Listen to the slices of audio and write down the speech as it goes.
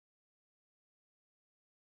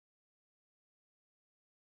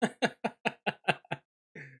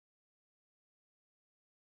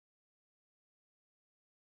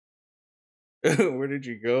Where did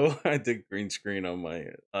you go? I did green screen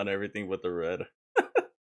on everything but the red.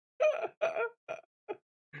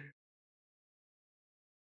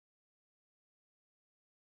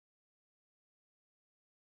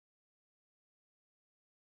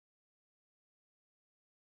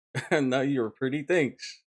 And now you're pretty.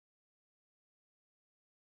 Thanks.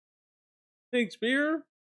 Thanks, beer.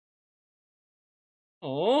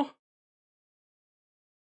 Oh.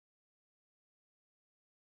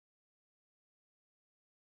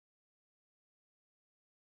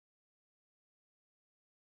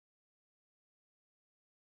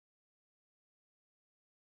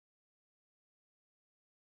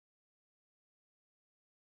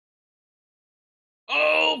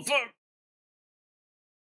 Oh fuck.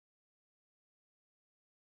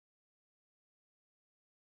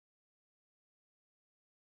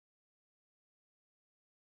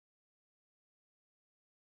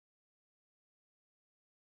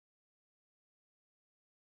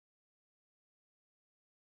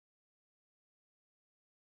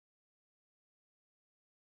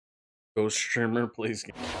 Ghost streamer plays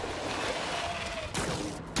game.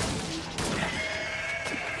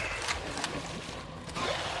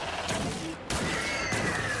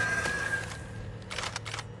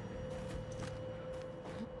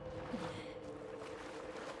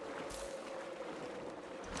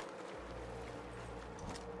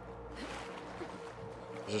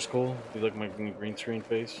 Is this cool? You like my new green screen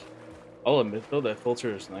face? I'll admit though that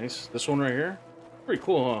filter is nice. This one right here, pretty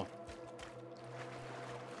cool, huh?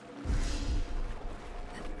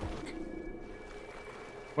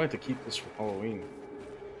 Might have to keep this for Halloween.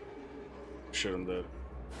 Shit, I'm dead.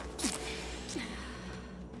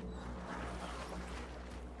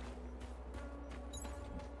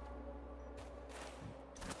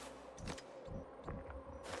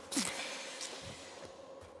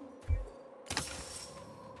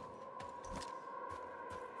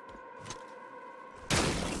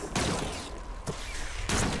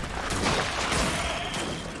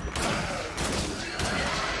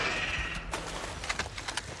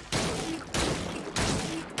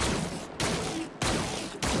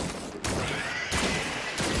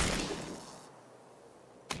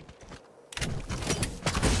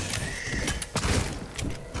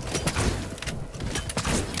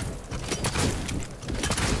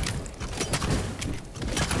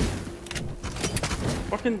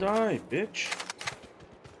 Fucking die, bitch.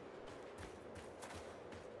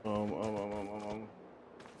 Um, um, um, um, um.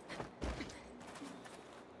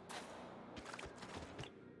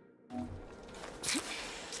 um.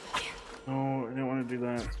 No, I didn't want to do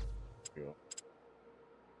that. There you go.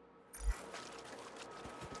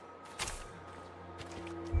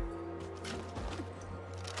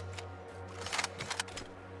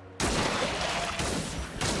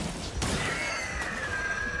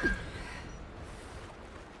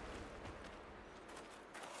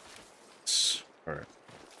 All right.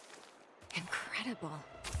 Incredible.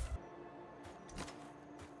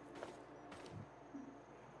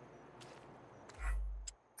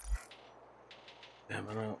 Damn,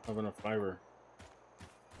 I don't have enough fiber.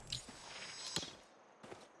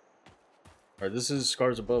 All right, this is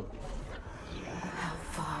Scars Above. How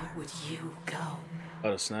far would you go?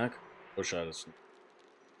 Got a snack? Wish I had a snack.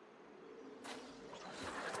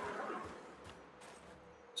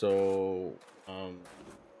 So,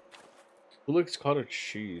 who likes cottage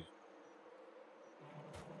cheese?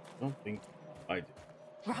 I don't think I do.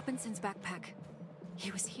 Robinson's backpack.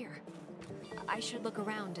 He was here. I should look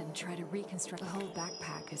around and try to reconstruct. The whole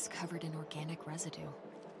backpack is covered in organic residue.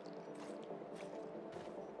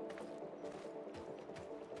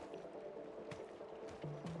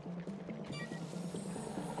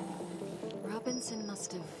 Robinson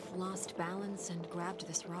must have lost balance and grabbed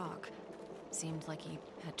this rock. Seemed like he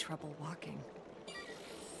had trouble walking.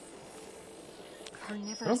 I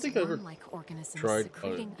don't think I ever Worm-like organisms tried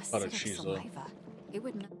secreting cottage acidic cheese though. saliva. It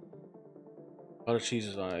would Cottage cheese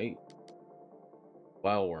is I ate.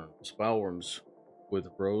 Bowelworms. Bowelworms with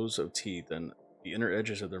rows of teeth and the inner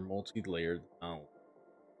edges of their multi-layered mouth.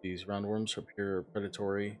 These roundworms appear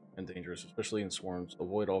predatory and dangerous, especially in swarms.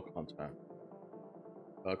 Avoid all contact.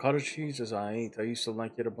 Cottage cheese is I ate. I used to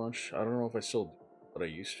like it a bunch. I don't know if I still do, but I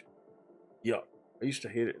used to. Yuck. I used to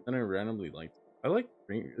hate it, then I randomly liked it. I like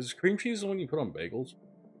cream. Is cream cheese the one you put on bagels?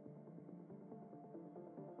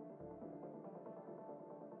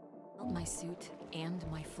 melt my suit and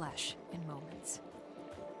my flesh in moments.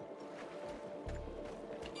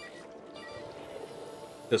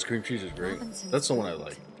 This cream cheese is great. Robinson's That's the one I boat.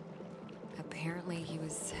 like. Apparently he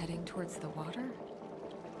was heading towards the water.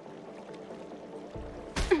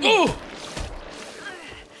 Oh!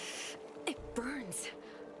 It burns.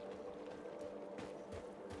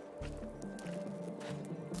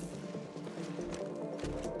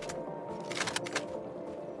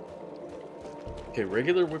 Okay,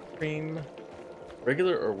 regular whipped cream.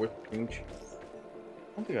 Regular or whipped cream cheese?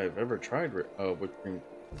 I don't think I've ever tried whipped cream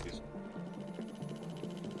cheese.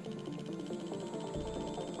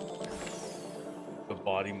 The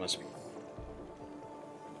body must be.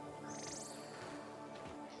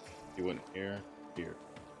 You went here, here.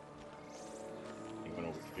 You went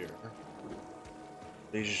over here.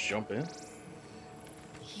 They just jump in?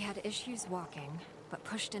 He had issues walking, but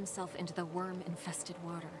pushed himself into the worm-infested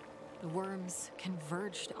water. The worms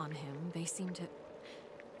converged on him. They seemed to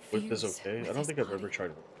Whip is fuse okay? with I don't his think I've body. ever tried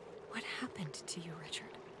whip. What happened to you, Richard?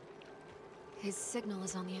 His signal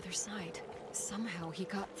is on the other side. Somehow he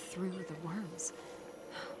got through the worms.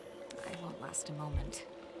 I won't last a moment,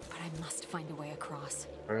 but I must find a way across.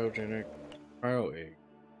 Cryogenic. Cryo egg.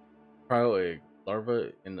 Cryo egg.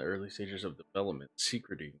 Larva in the early stages of development.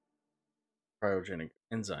 Secreting cryogenic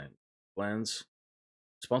enzyme. Glands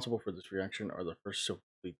responsible for this reaction are the first to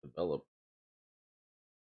fully develop.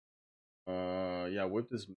 Yeah,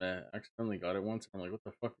 whipped is meh. Accidentally got it once. I'm like, what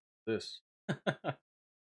the fuck is this?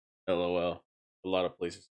 LOL. A lot of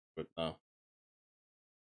places, but no.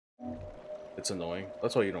 It's annoying.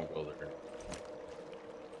 That's why you don't go there.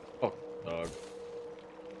 Fuck, dog.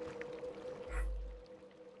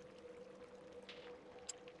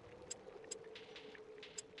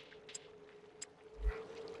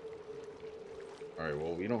 Alright,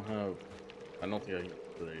 well, we don't have. I don't think I can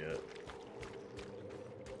go there yet.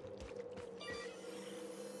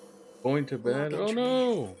 Going to bed? Log Oh entry.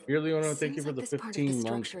 no! Dear Leona, thank you Seems for like the this part of the 15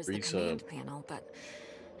 months structure is the resub. command panel, but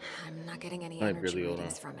I'm not getting any Night, dear energy Leona.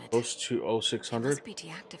 readings from it. Close to It 0600? must be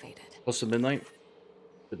deactivated. Close to midnight?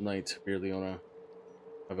 Good night, dear Leona.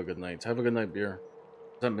 Have a good night. Have a good night, beer.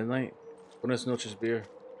 Is that midnight? Buenas noches, beer.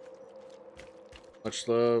 Much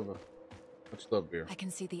love. Much love, beer. I can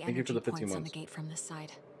see the Thank you for energy the 15 points on the months. gate from this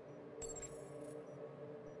side.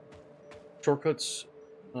 Shortcuts.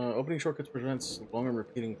 Opening shortcuts prevents long and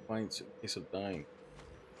repeating fights in case of dying.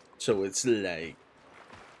 So it's like.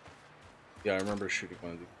 Yeah, I remember shooting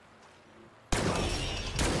one of these.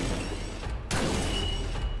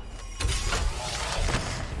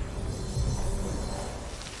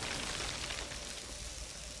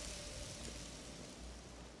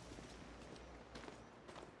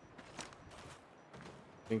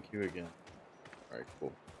 Thank you again. Alright,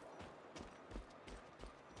 cool.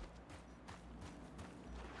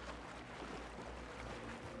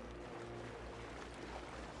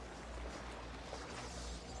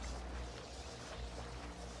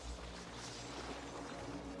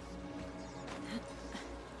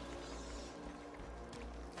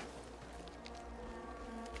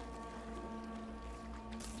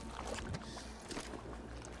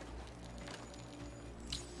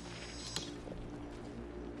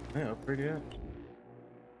 Can I upgrade yet?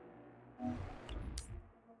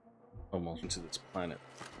 Almost into this planet.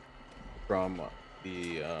 From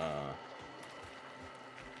the,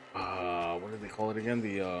 what do they call it again?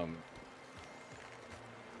 The,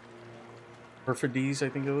 Perfides, I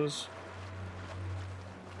think it was.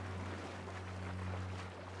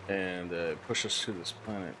 And it pushed us to this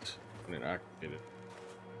planet when it activated.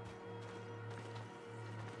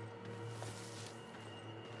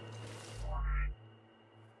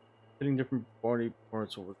 Hitting different body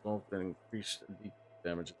parts will result in increased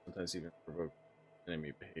damage and sometimes even provoke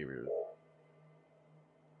enemy behavior.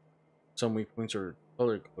 Some weak points are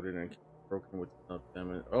color coded and can be broken with enough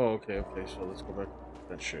damage. Oh, okay, so let's go back to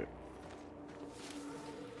that shit.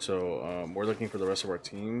 So, we're looking for the rest of our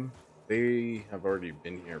team. They have already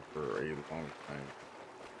been here for a long time.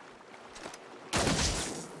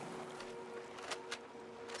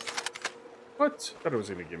 What? I thought it was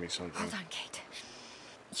gonna give me something. Hold on, Kate.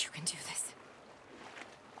 You can do this.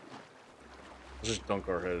 Let's just dunk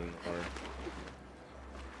our head in the water.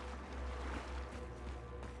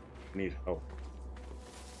 Need help.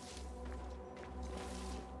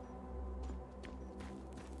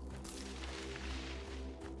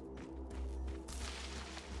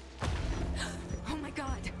 Oh my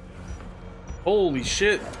god. Holy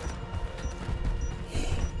shit!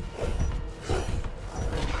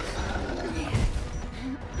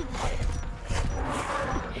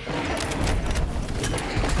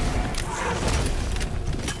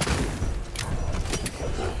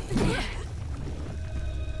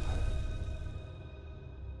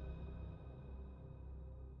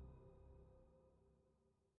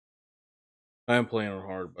 I am playing it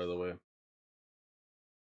hard, by the way.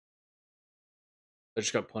 I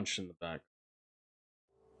just got punched in the back.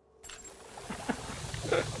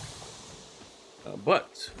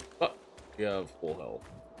 But we have full health.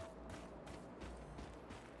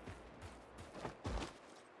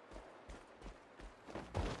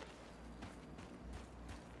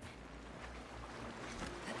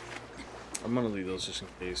 I'm gonna leave those just in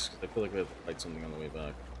case, because I feel like we have to fight something on the way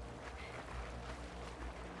back.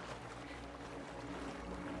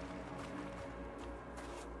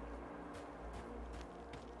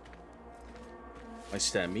 My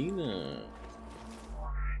stamina.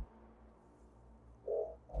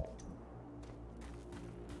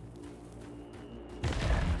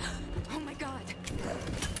 Oh my god!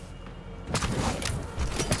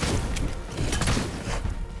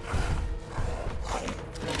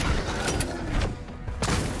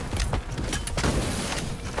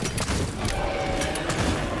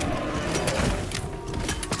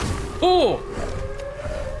 Oh!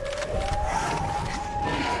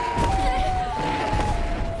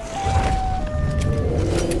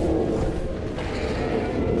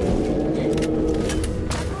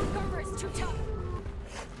 Armor is too tough.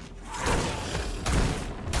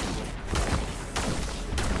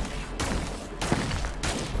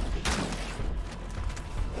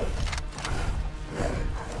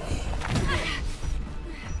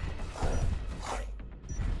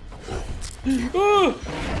 Ah!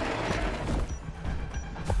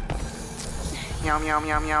 Meow meow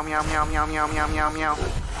meow meow meow meow meow meow meow meow meow.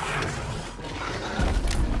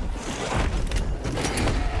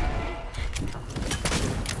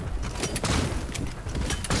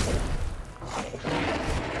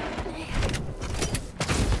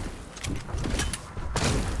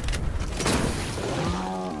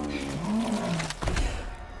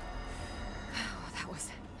 Oh, that was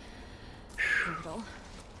brutal.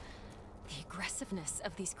 The aggressiveness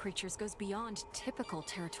of these creatures goes beyond typical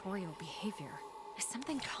territorial behavior. Is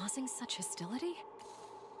something causing such hostility?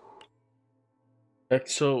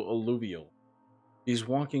 Exo-alluvial. These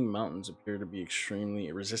walking mountains appear to be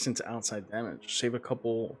extremely resistant to outside damage. Save a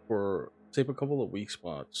couple of weak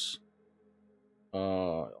spots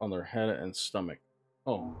on their head and stomach.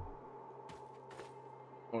 Oh.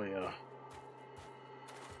 Oh yeah.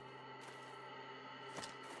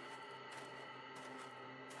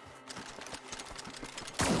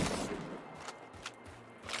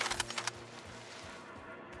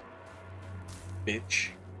 Bitch.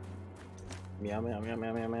 Meow meow meow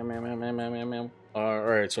meow meow meow meow meow meow meow meow meow.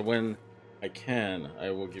 Alright, so when I can, I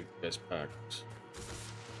will give you guys packs.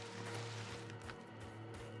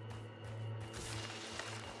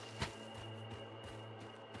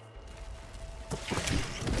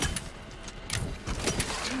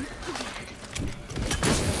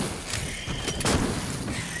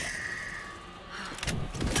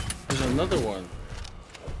 There's another one.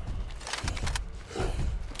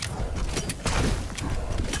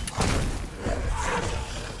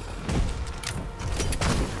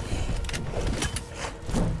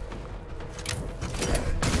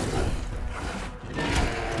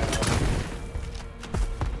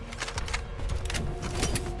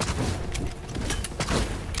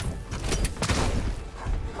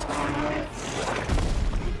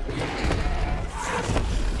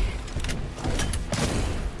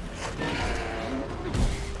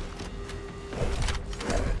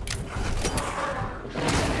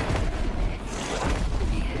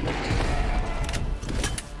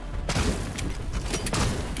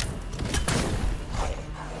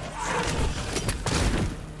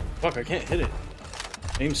 Fuck, I can't hit it.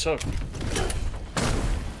 Aim sucked.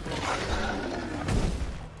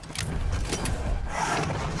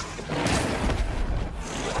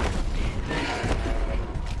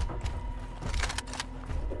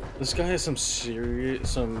 This guy has some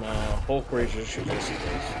Hulk rage issues. Yes, he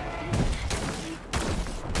does.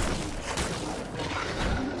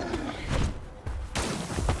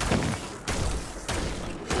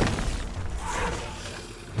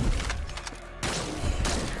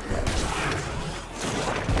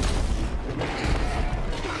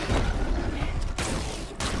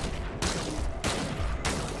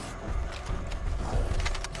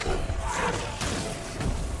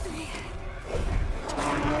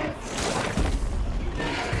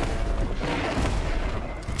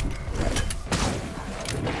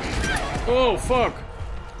 Oh, fuck! To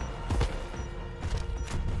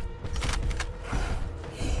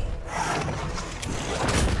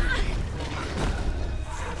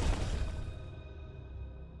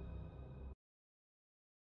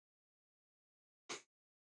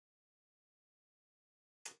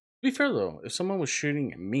be fair though, if someone was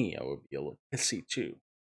shooting at me, I would be a little pissy too.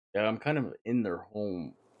 Yeah, I'm kind of in their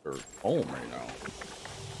home right now.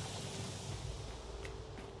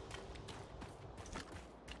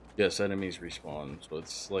 Yes, enemies respawn, so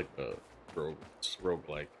it's like a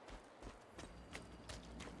roguelike.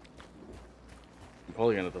 I'm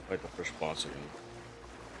probably gonna have to fight the first boss again.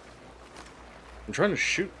 I'm trying to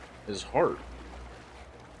shoot his heart.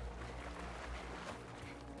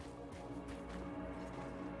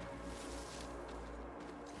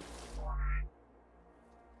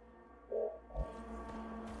 Oh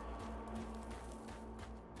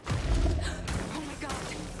my god!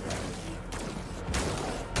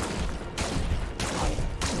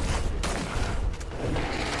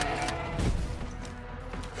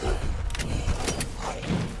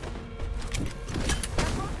 That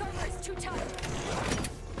rock armor is too tough!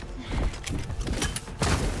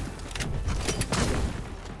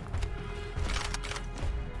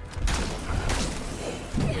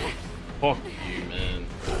 Fuck you, man.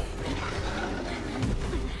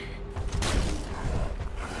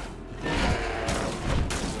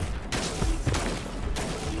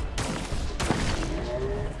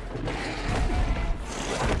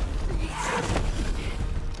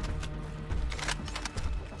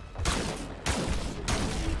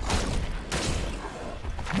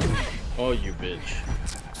 Oh, you bitch.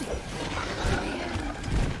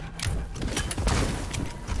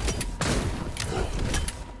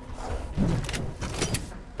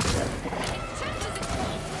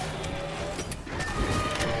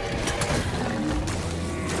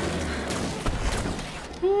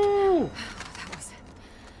 Woo! That was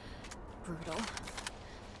brutal.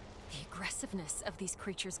 The aggressiveness of these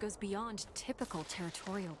creatures goes beyond typical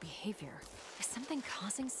territorial behavior. Is something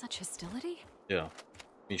causing such hostility? Yeah,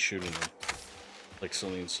 me shooting him, like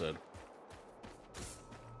Celine said.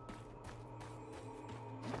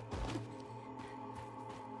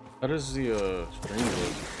 How does the stream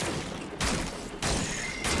look?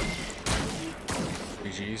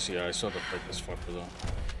 GG's? Yeah, I saw the fight this fucker though.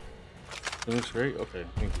 It looks great? Okay,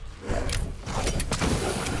 thank you.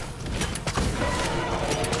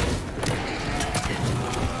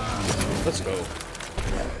 Let's go.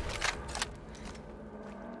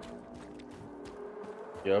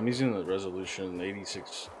 Yeah, I'm using the resolution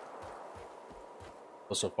 86.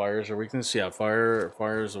 Also, fire is a weakness. Yeah, fire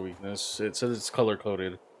is a weakness. It says it's color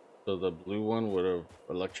coded, so the blue one would have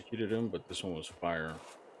electrocuted him, but this one was fire.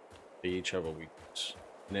 They each have a weakness,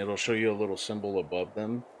 and it'll show you a little symbol above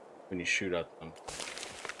them when you shoot at them.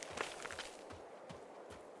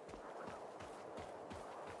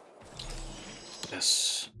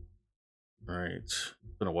 Yes. All right. It's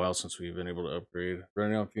been a while since we've been able to upgrade.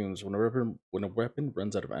 Running on fumes. When a weapon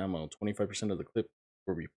runs out of ammo, 25% of the clip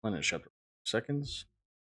will replenish after seconds.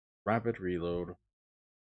 Rapid reload.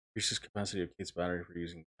 Increases capacity of Kate's battery for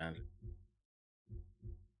using bandit.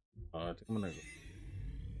 I think I'm gonna go.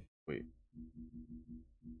 Wait.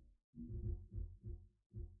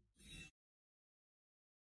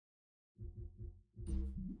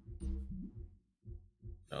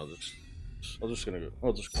 I'll just gonna go.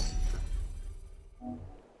 I'll just go.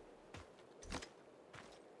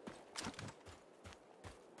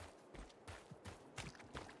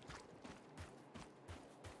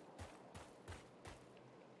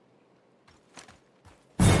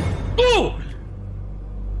 Oh!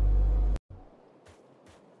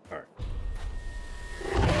 Alright.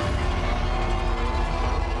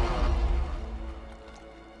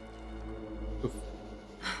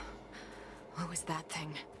 What was that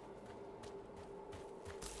thing?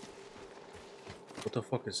 What the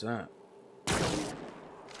fuck is that?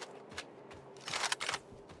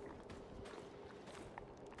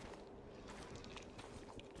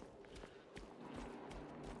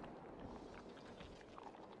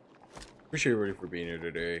 Appreciate everybody for being here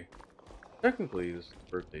today. Technically, this is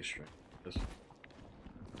the birthday stream.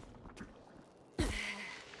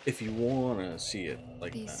 If you want to see it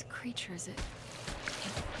like These that. creatures, it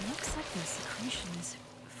looks like their secretion is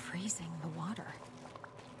freezing the water.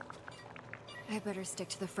 I better stick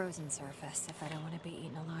to the frozen surface if I don't want to be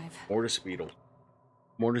eaten alive. Mortis beetle.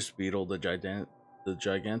 Mortis beetle, the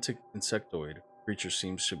gigantic insectoid creature,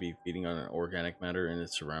 seems to be feeding on organic matter in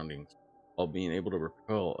its surroundings, while being able to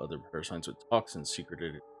repel other parasites with toxins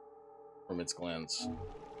secreted from its glands.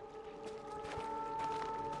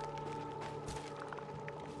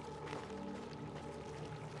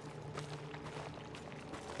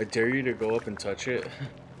 I dare you to go up and touch it.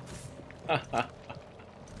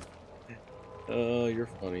 You're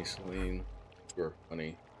funny, Celine. You're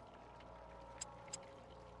funny.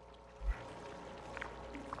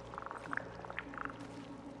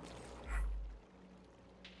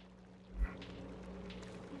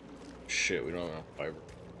 Shit, we don't have enough fiber.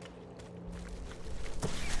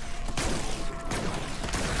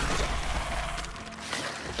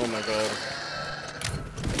 Oh my god.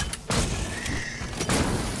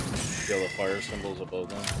 See all the fire symbols above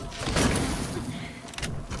them?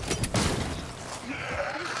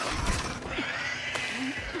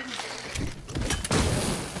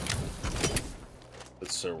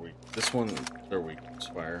 That's their weak. This one, their weakness,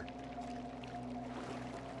 fire.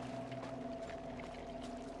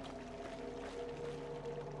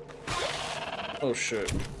 Oh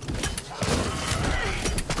shit.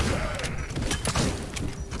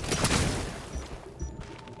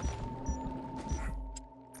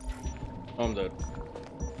 I'm dead.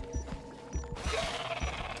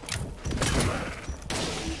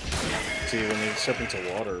 See, when they step into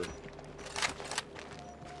water,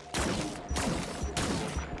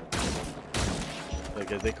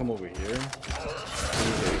 like if they come over here,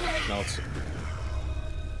 now it's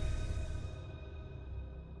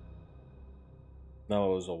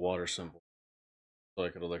now it was a water symbol, so I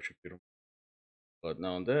could electrocute them. But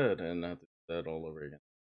now I'm dead, and I have to do that all over again.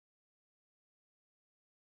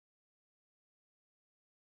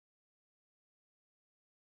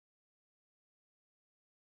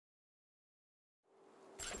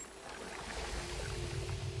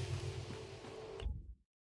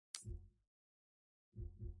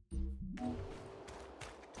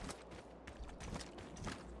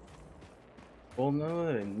 Well, now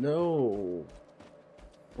that I know,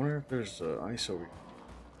 I wonder if there's ice over here.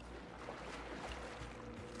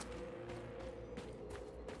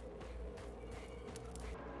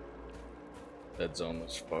 That zone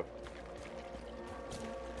was fucked.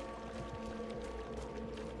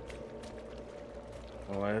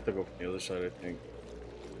 Oh, I have to go from the other side, I think.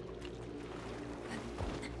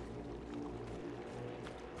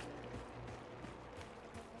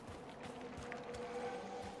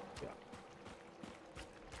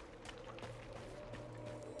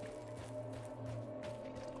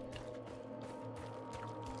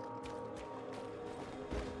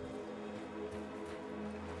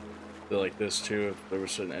 Like this too, if there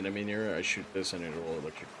was an enemy near it, I shoot this and it'll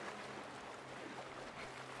electrocute.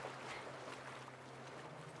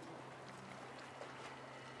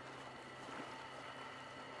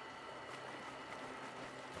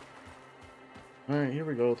 Alright, here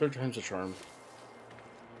we go. Third time's a charm.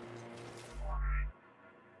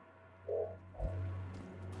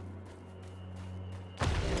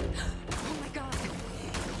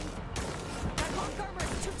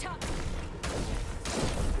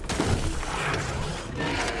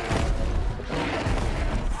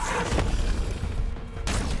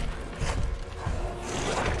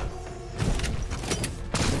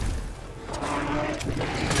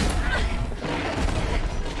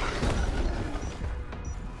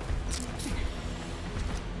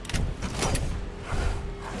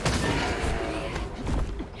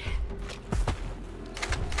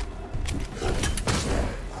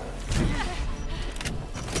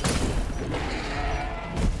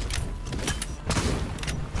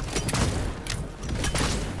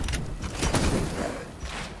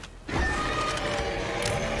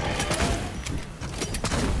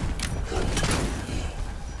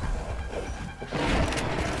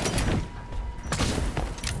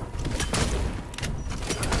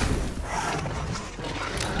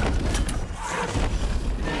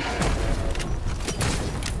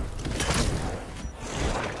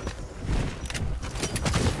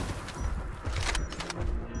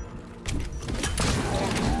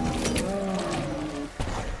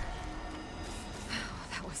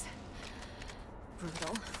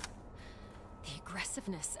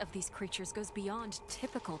 Of these creatures goes beyond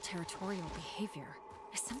typical territorial behavior.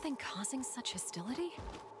 Is something causing such hostility?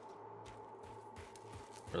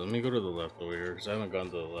 Let me go to the left over here, because I haven't gone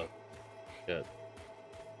to the left yet.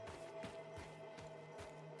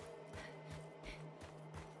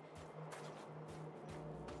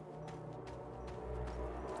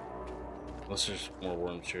 Unless there's more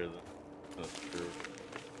worms here, then that's true.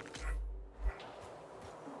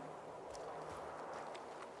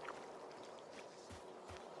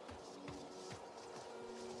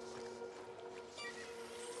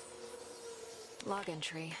 Log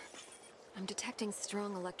entry. I'm detecting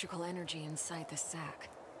strong electrical energy inside the sac.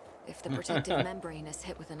 If the protective membrane is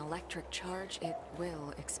hit with an electric charge, it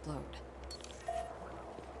will explode.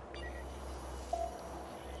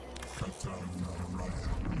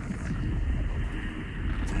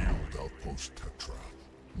 Field Outpost Tetra.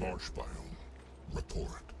 Marsh biome.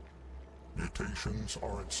 Report. Mutations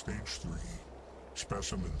are at stage 3.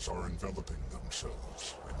 Specimens are enveloping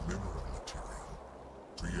themselves in mineral material,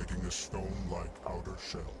 creating a stone-like outer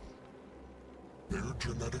shell. Their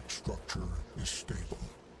genetic structure is stable.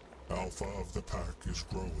 Alpha of the pack is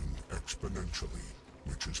growing exponentially,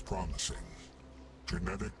 which is promising.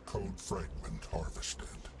 Genetic code fragment harvested.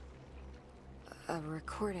 A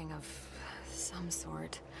recording of some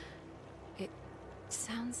sort. It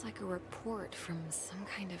sounds like a report from some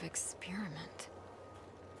kind of experiment.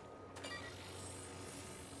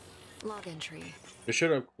 Log entry. They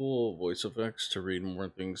should have cool voice effects to read more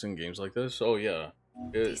things in games like this. Oh yeah.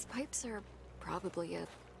 These pipes are probably a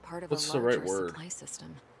part of What's a the right larger word? supply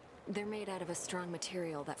system. They're made out of a strong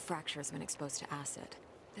material that fractures when exposed to acid.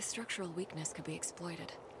 This structural weakness could be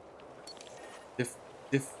exploited.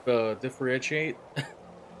 Differentiate? Is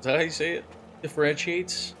that how you say it?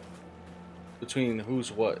 Differentiates between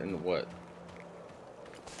who's what and what.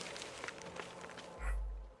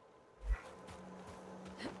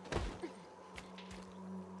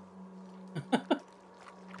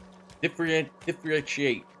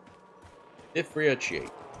 Differentiate.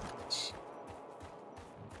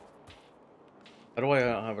 How do I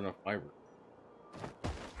not have enough fiber?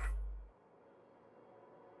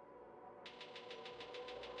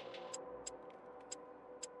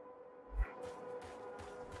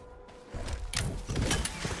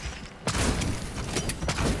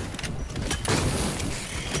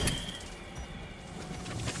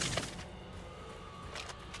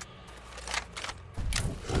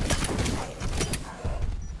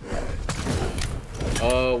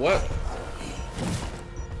 What?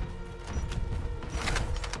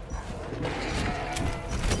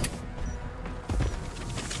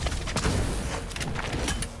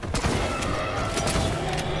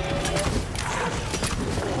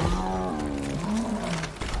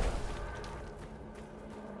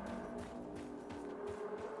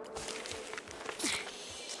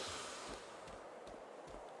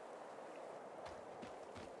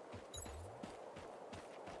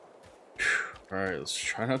 Alright, let's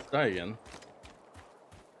try not to die again.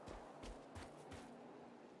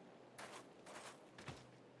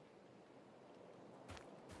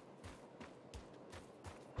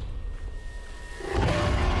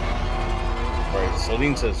 Alright,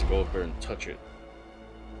 Celine says to go up there and touch it.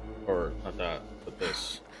 Or, not that, but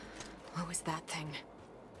this. What was that thing?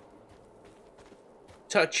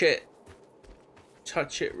 Touch it!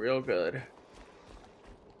 Touch it real good.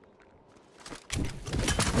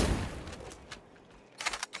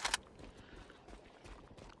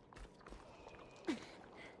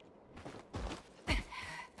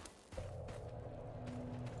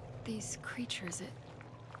 These creatures,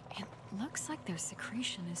 it looks like their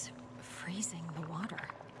secretion is freezing the water.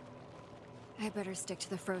 I better stick to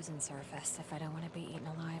the frozen surface if I don't want to be eaten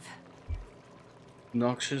alive.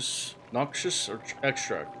 Noxious or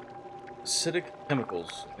extract. Acidic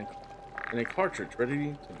chemicals in a cartridge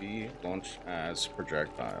ready to be launched as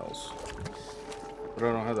projectiles. But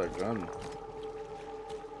I don't have that gun.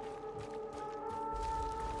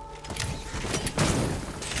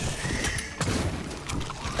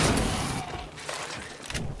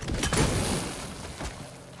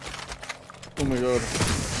 Oh my god.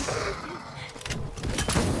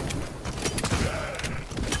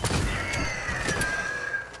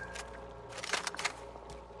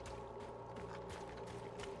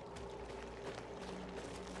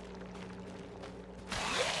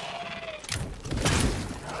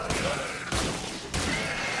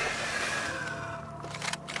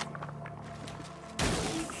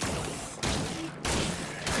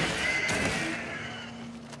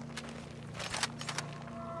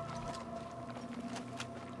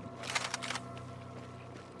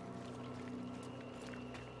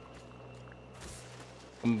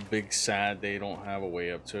 I'm big sad they don't have a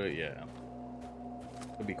way up to it. Yeah,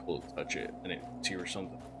 it'd be cool to touch it and it see or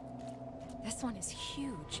something. This one is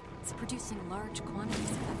huge. It's producing large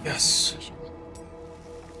quantities of that Yes. information.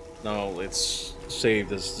 No, let's save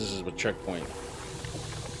this. This is a checkpoint.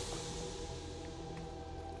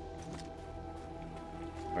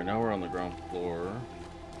 Alright, now we're on the ground floor.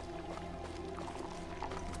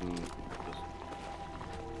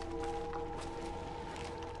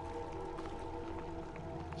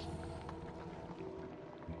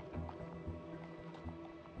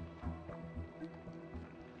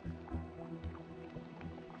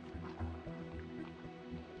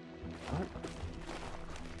 What?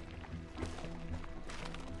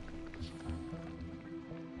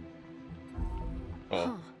 Oh,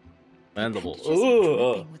 Huh. mandible. Appendages are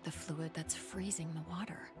Ugh. dripping with the fluid that's freezing the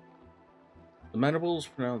water. The mandible is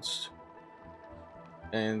pronounced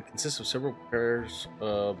and consists of several pairs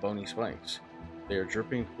of bony spikes. They are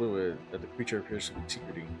dripping fluid that the creature appears to be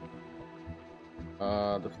secreting.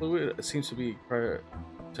 The fluid seems to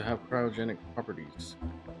have cryogenic properties,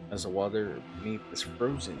 as the water beneath is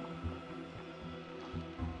frozen.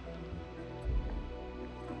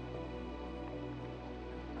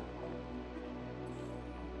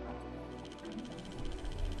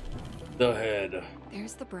 The head.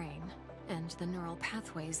 There's the brain, and the neural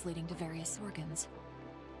pathways leading to various organs.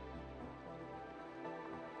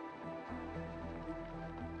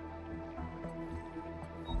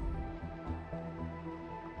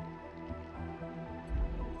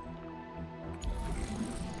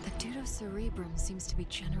 The deuterocerebrum seems to be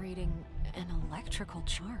generating an electrical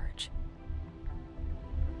charge.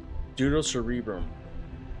 Deuterocerebrum.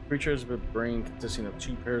 Creature has a brain consisting of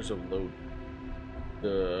two pairs of lobes.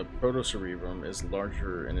 The protocerebrum is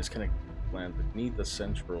larger and is connected to the gland beneath the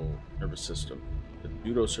central nervous system. The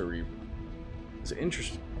deuterocerebrum is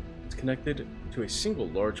interesting. It's connected to a single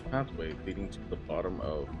large pathway leading to the bottom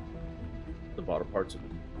parts of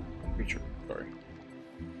the creature. Sorry.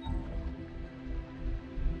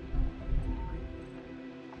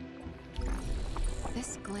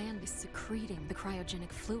 This gland is secreting the cryogenic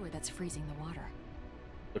fluid that's freezing the water.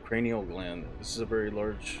 The cranial gland. This is a very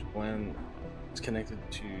large gland. It's connected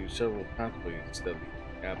to several pathways that lead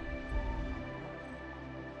to the abdomen.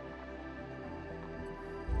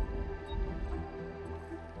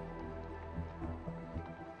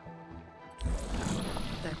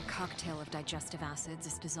 The cocktail of digestive acids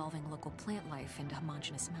is dissolving local plant life into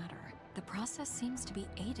homogeneous matter. The process seems to be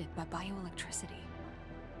aided by bioelectricity.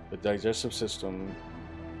 The digestive system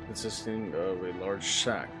consisting of a large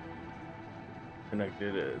sac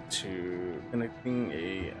connecting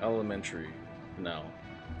a alimentary canal.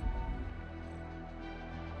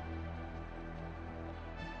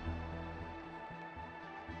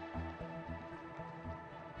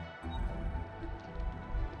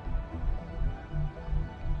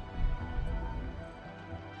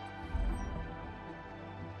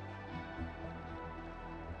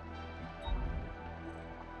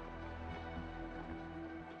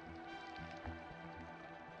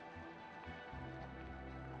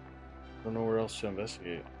 I don't know where else to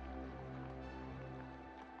investigate.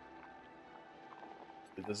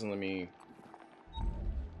 It doesn't let me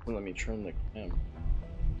turn the cam.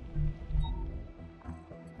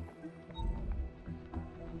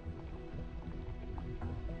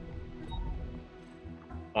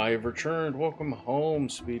 I've returned. Welcome home,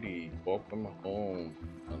 Speedy. Welcome home.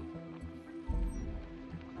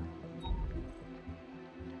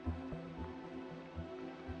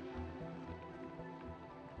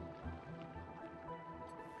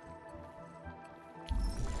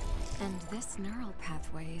 And this neural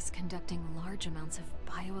pathway is conducting large amounts of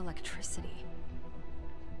bioelectricity.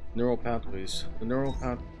 Neural pathways. The neural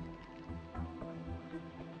path.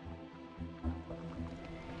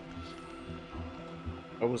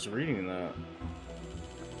 I was reading that.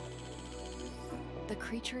 The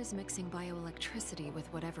creature is mixing bioelectricity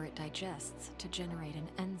with whatever it digests to generate an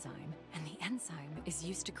enzyme, and the enzyme is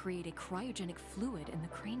used to create a cryogenic fluid in the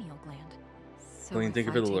cranial gland. So Clean, if think I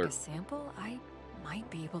of it take alert. a sample, I might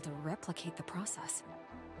be able to replicate the process.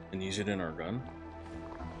 And use it in our gun?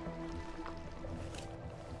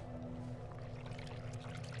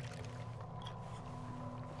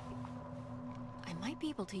 I might be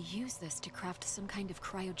able to use this to craft some kind of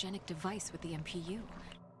cryogenic device with the MPU.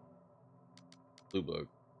 Blue bug.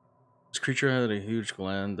 This creature had a huge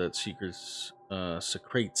gland that secretes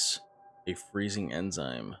a freezing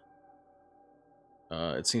enzyme.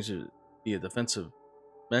 It seems to be a defensive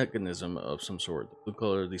mechanism of some sort. The blue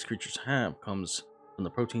color these creatures have comes from the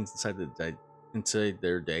proteins inside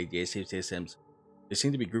their digestive systems. They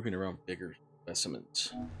seem to be grouping around bigger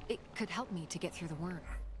specimens. It could help me to get through the worms.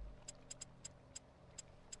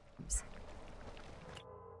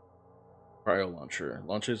 Cryo launcher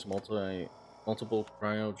launches multiple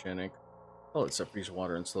cryogenic pellets that freeze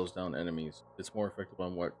water and slows down enemies. It's more effective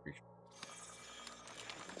on wet creatures.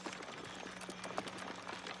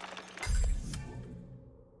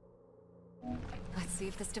 Let's see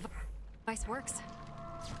if this device works.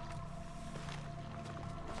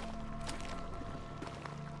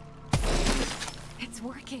 It's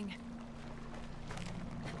working.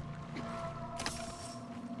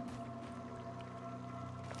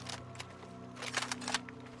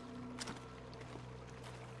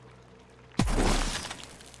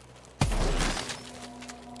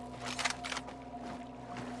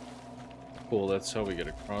 Cool, that's how we get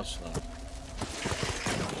across now.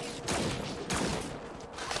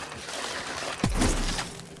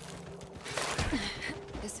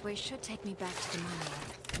 This way should take me back to the monument.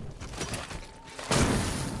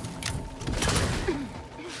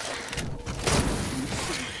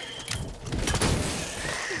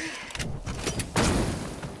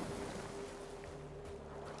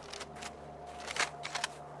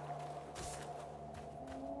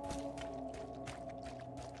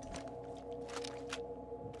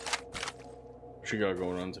 What you got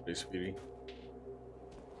going on today, Speedy?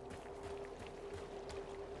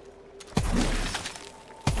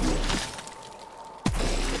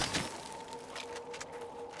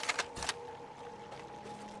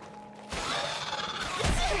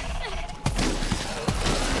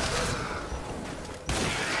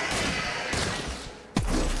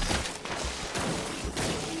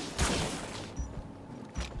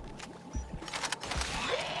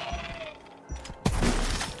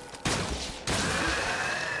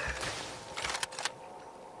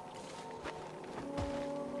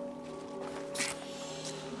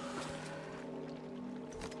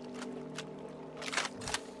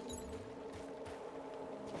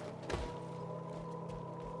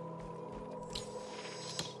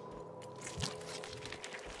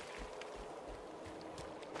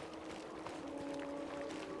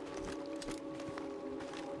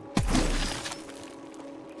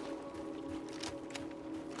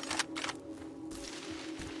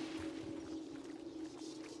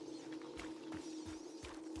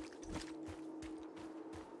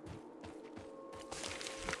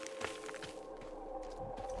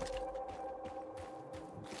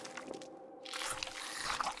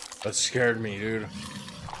 That scared me, dude.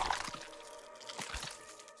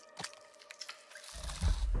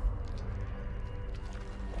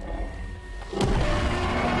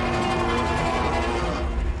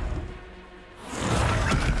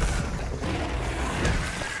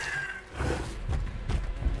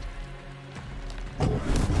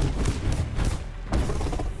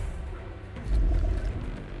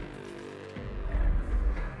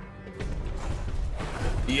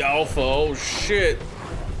 The Alpha, oh shit.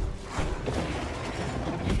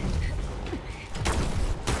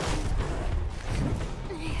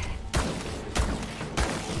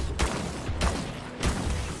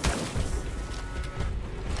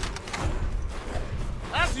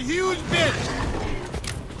 That's a huge bitch!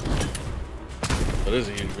 That is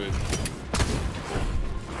a huge bitch.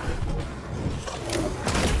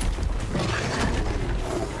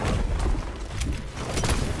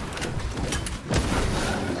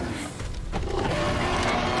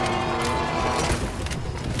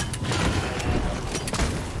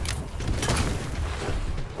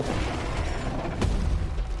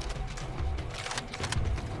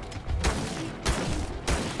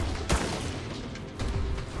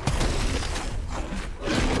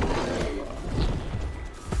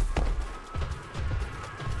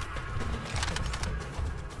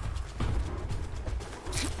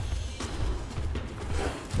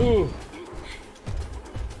 Ooh.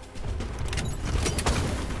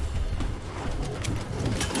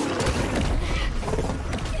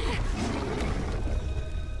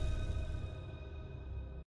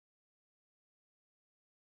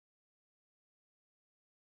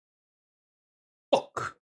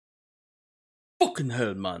 Fuck. Fucking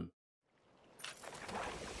hell, man.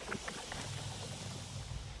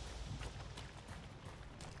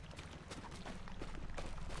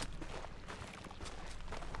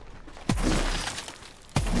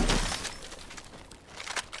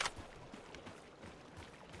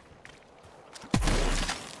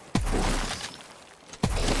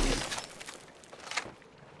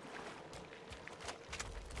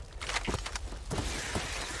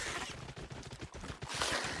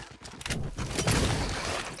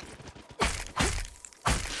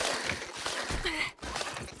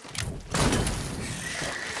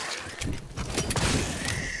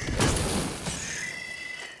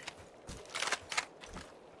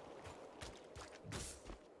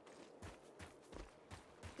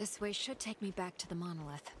 This way should take me back to the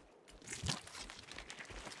monolith.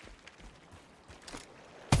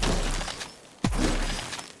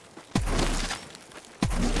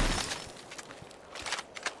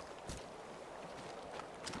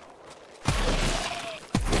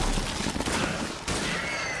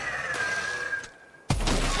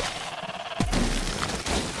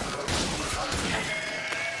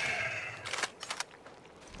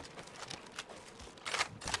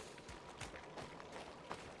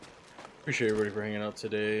 Appreciate everybody for hanging out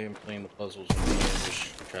today and playing the puzzles with me and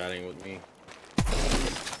just chatting with me.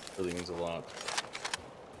 Really means a lot.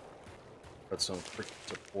 Got some freaking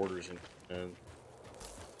supporters in, and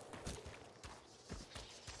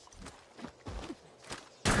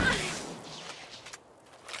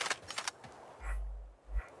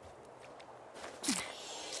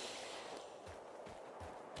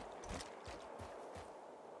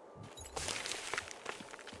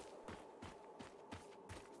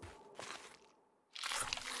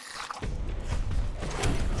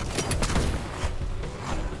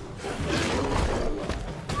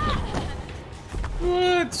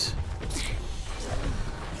what?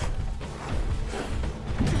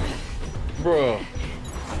 Bro.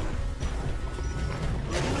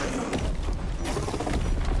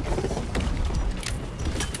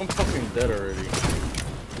 I'm fucking dead already.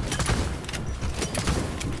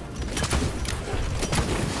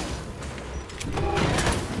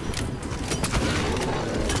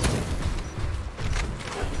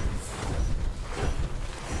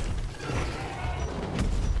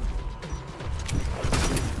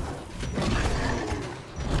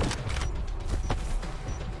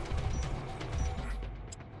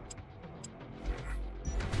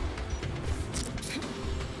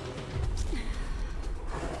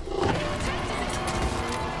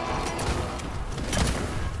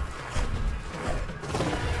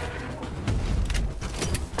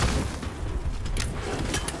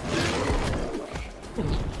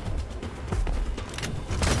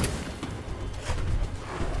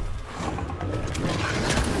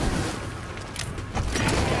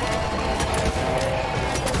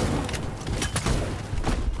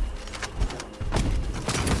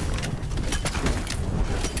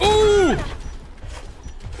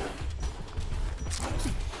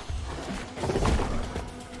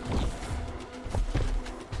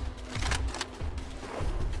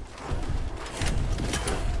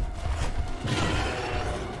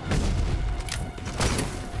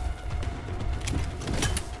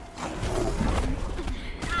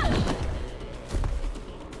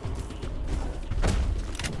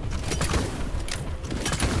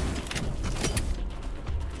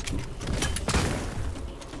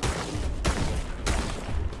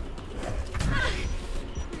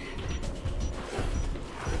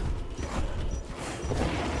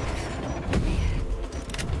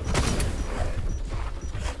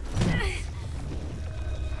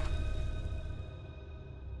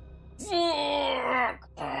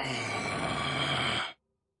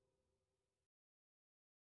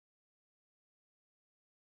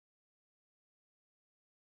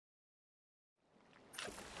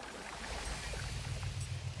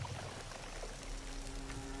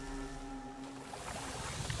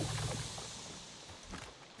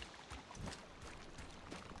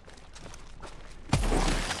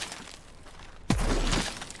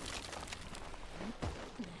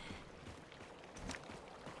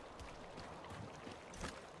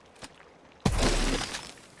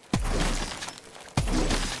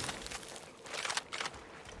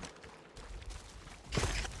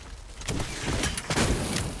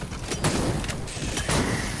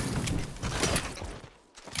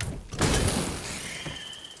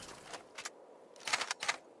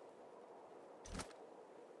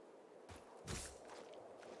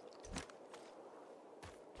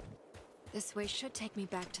 This way should take me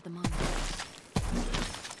back to the monolith.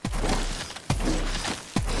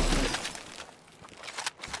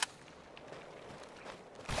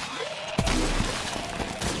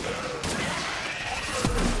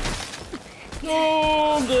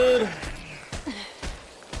 No, I'm dead.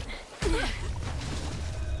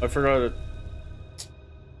 I forgot it.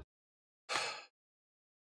 Could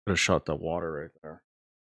have shot that water right there.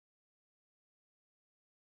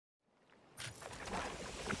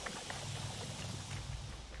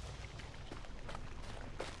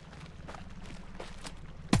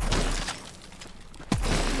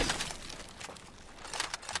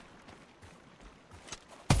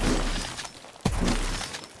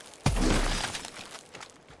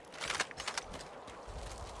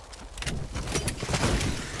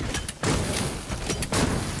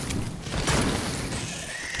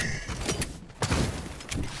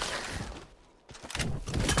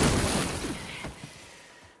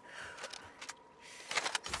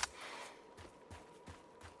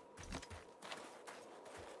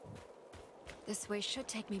 This way should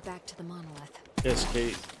take me back to the monolith. Yes,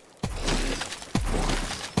 Kate.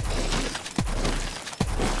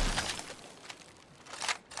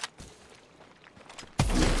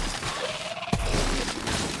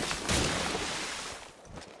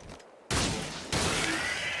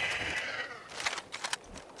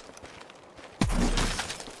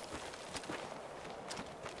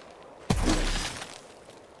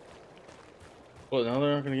 Well, now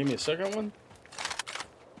they're not gonna give me a second one?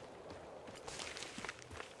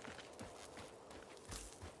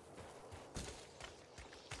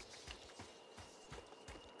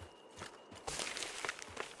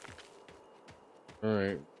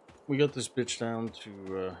 Alright, we got this bitch down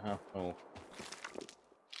to half health.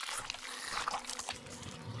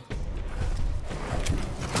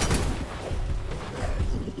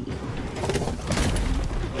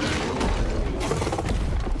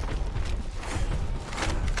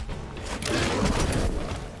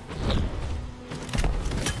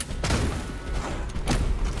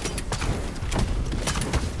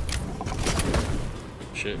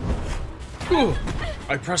 Shit. Ooh!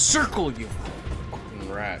 I press circle, you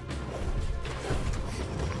fucking rat.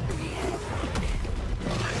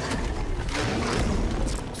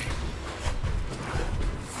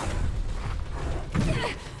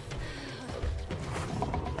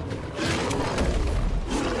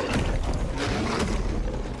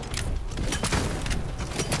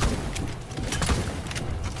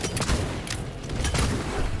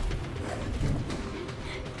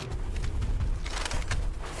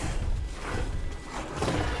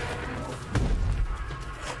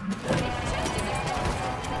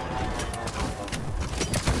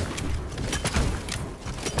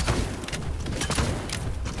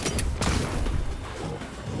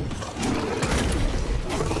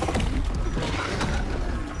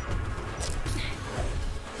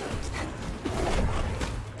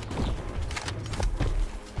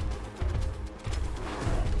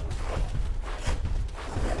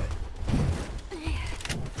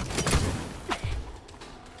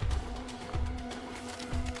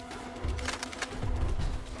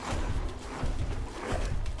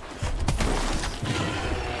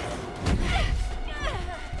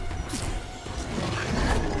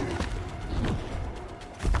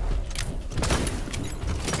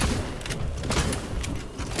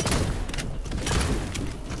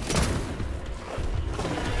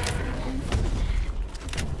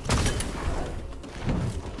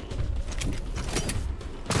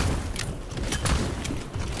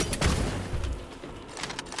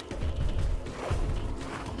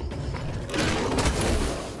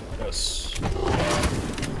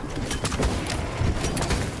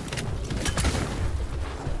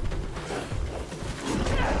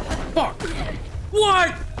 Fuck!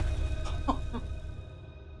 What?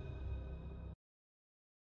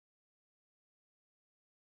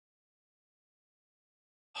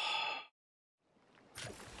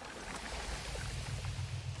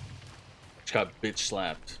 Just got bitch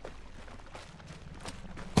slapped.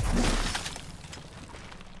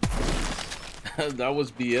 That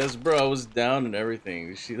was BS, bro. I was down and everything.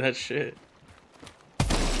 You see that shit?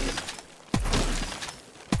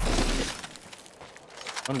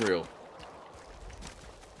 Unreal.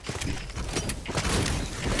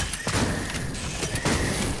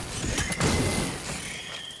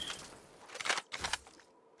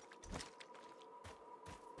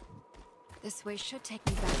 This way should take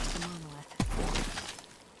me back to the monolith.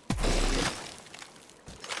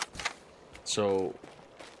 So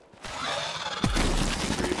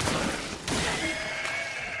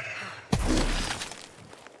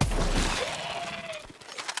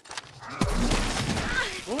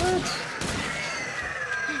what?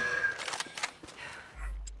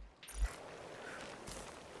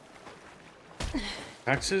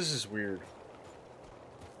 Taxes is weird.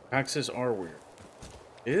 Taxes are weird.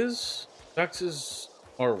 Taxes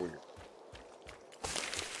are weird.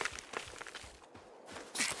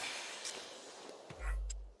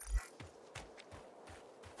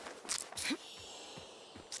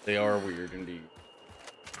 They are weird indeed.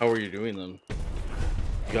 How are you doing them?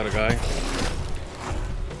 You got a guy?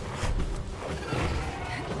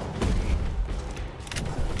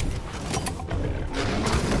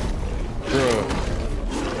 Bro.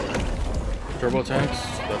 TurboTax?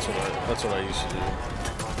 That's what I used to do.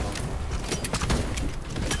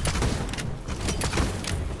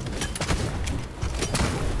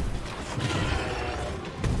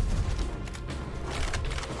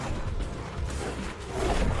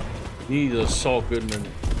 Need a Saul Goodman.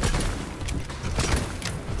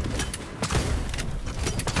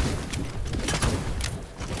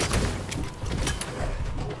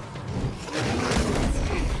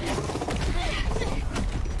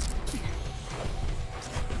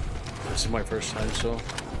 This is my first time, so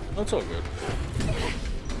that's all good. Oh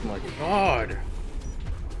my god.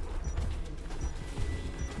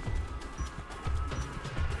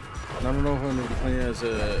 And I don't know if I'm going to be playing as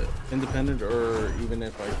a independent or even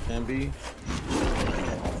if I can be.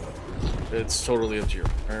 It's totally up to your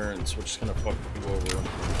parents, which is going to fuck you over.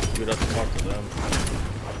 You'd have to talk to them.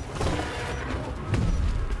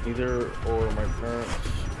 Either or my parents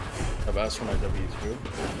have asked for my W-2.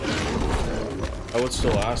 I would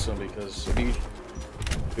still ask them because if you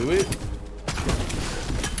do it,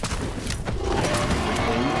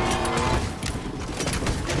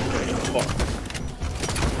 fuck.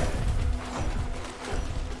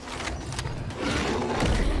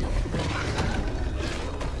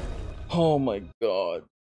 Oh my god.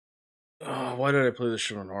 Why did I play this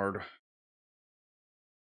shit on hard?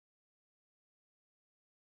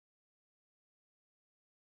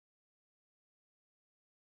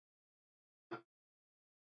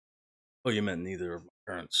 Oh, you meant neither of my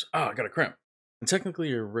parents. Ah, I got a cramp. And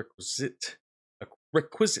technically a requisite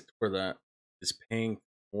for that is paying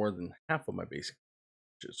more than half of my basic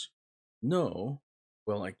wages. No.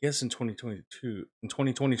 Well, I guess in 2022,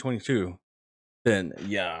 then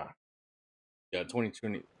yeah. Yeah,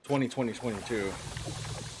 2022,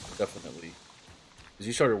 definitely. Because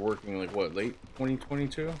you started working like what, late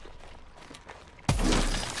 2022?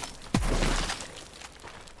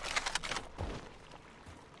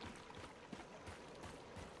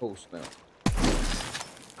 Oh snap.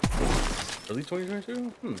 Early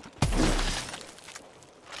 2022?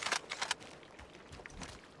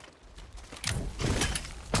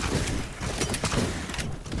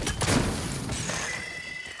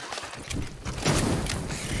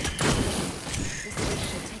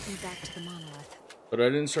 But I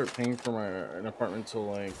didn't start paying for an apartment until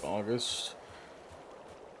like August.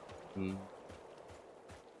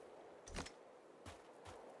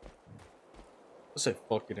 Let's say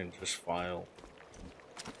fuck it and just file.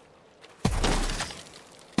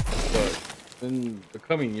 But in the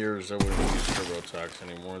coming years, I wouldn't use TurboTax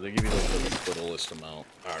anymore. They give you like the littlest amount.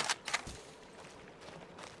 Alright.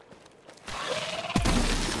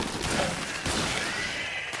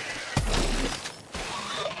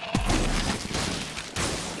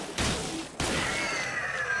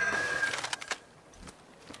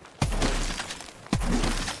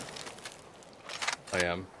 I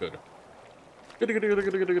am good. Oh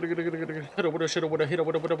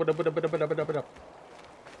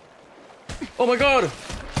my god!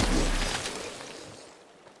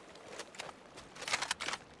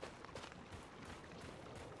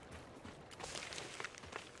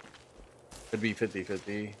 Could be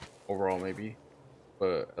 50-50 overall maybe,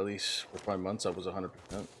 but at least for 5 months I was 100%.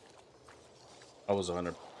 I was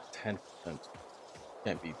 110%.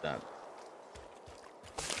 Can't beat that.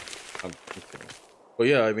 I'm kidding. But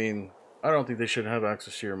yeah, I mean, I don't think they should have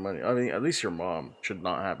access to your money. I mean, at least your mom should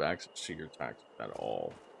not have access to your taxes at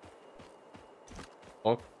all.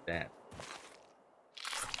 Fuck that.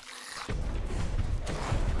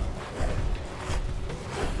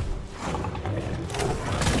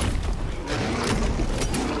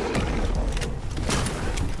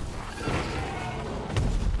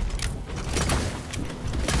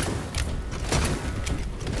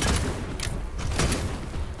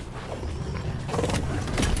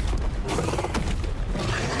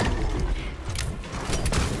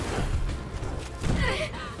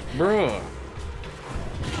 Bruh,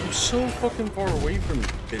 I'm so fucking far away from you,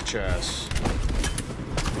 bitch ass.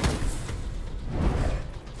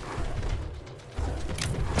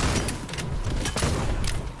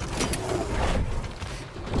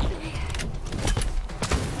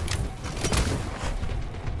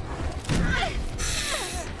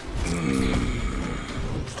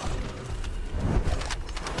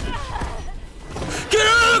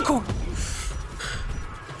 go.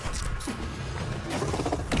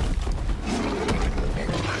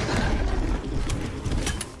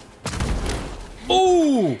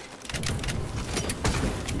 Oh!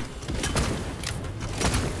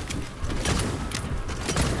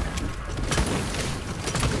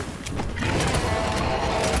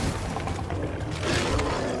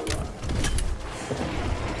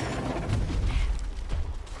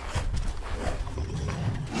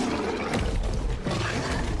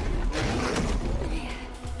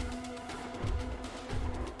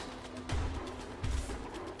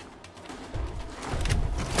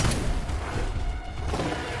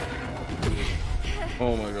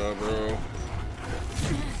 Oh my god, bro.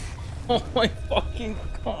 Oh my fucking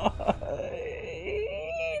god.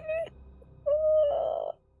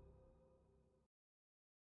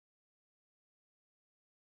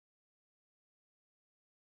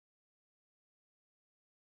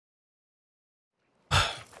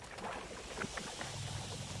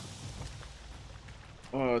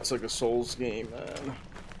 Oh, it's like a Souls game, man.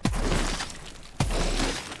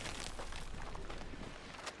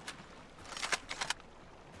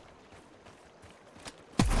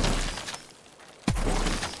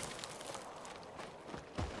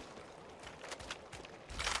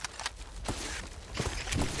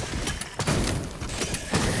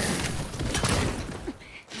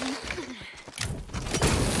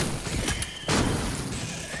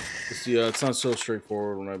 Yeah, it's not so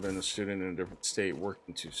straightforward when I've been a student in a different state, worked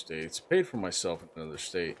in 2 states, paid for myself in another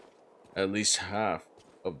state, at least half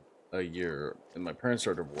of a year, and my parents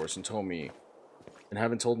are divorced and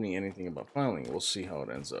haven't told me anything about filing. We'll see how it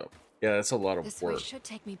ends up. Yeah, that's a lot of This work. way should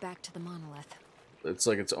take me back to the monolith. It's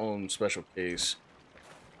like its own special case.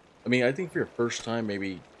 I mean, I think for your first time,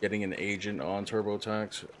 maybe getting an agent on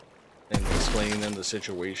TurboTax and explaining them the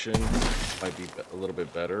situation might be a little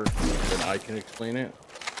bit better than I can explain it.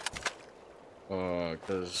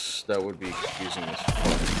 Because that would be confusing as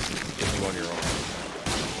fuck if you on your own.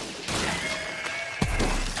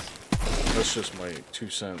 That's just my 2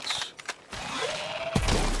 cents.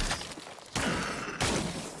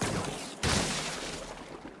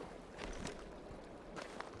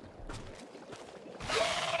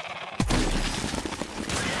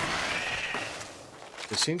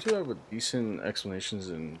 They seem to have a decent explanations,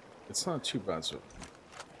 and it's not too bad. So,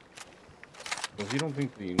 well, if you don't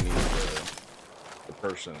think that you need the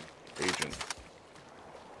person, agent,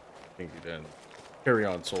 I think you then carry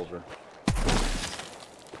on, soldier.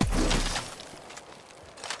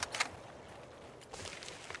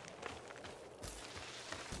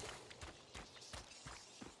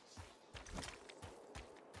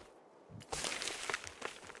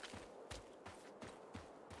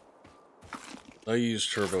 I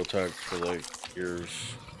used TurboTax for like years,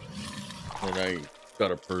 and I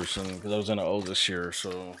got a person because I was gonna owe this year,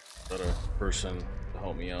 so got a person to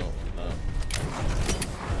help me out with that.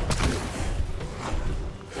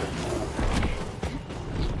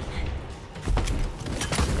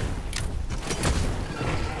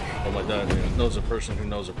 Oh my dad knows a person who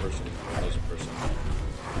knows a person who knows a person.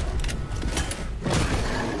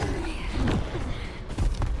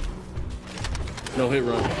 No hit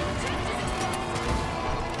run.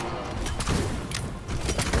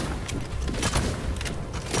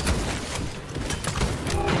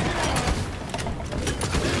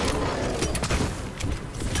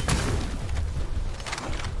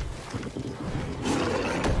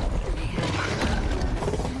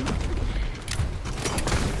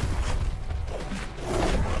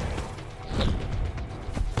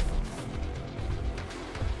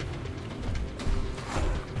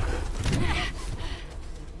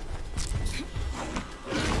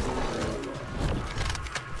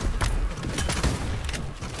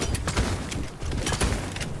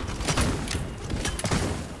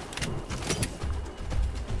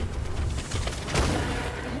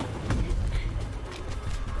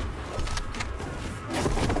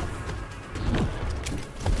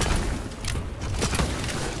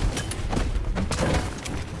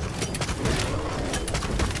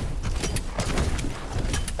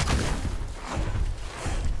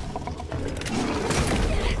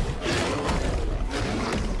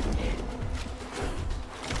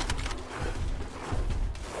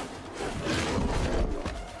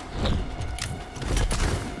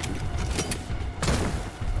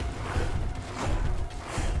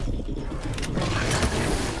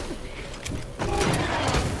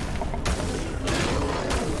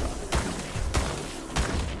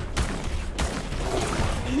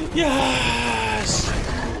 Yes!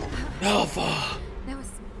 Alpha! That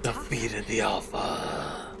was tough. Defeated the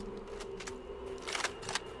Alpha.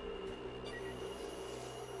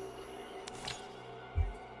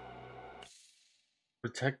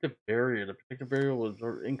 protective barrier. The protective barrier will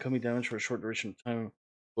absorb incoming damage for a short duration of time,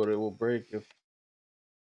 but it will break if.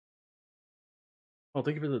 Oh,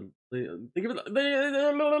 thank you for thank you for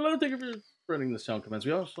thank you for spreading the sound commands.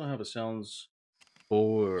 We also have a sounds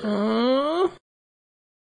for.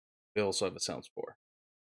 We also have a sounds for.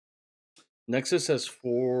 Nexus has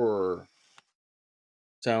 4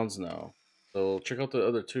 sounds now, so check out the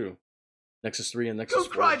other 2. Nexus 3 and Nexus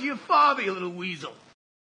 4. Go cry to your father, you little weasel.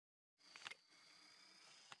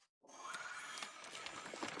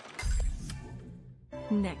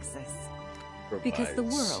 Nexus. Because the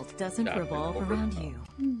world doesn't revolve around you.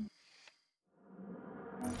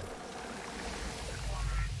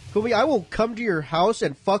 Kobe, I will come to your house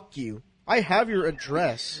and fuck you. I have your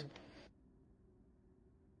address.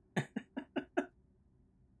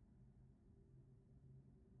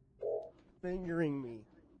 Fingering me.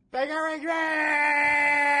 Fingering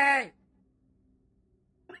me!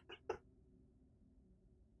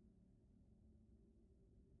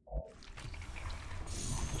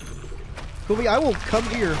 Kobe, I will come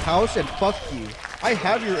to your house and fuck you. I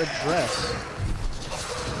have your address.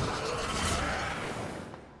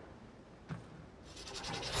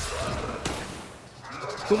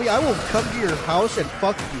 Kobe, I will come to your house and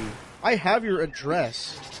fuck you. I have your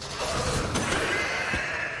address.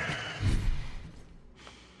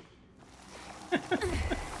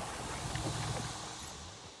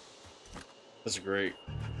 That's great.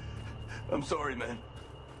 I'm sorry, man.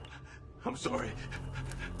 I'm sorry.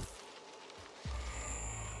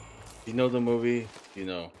 You know the movie, you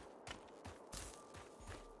know.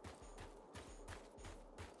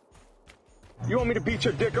 You want me to beat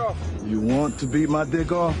your dick off? You want to beat my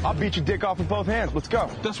dick off? I'll beat your dick off with both hands. Let's go.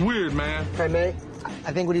 That's weird, man. Hey, mate,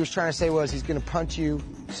 I think what he was trying to say was he's gonna punch you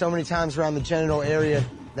so many times around the genital area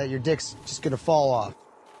that your dick's just gonna fall off.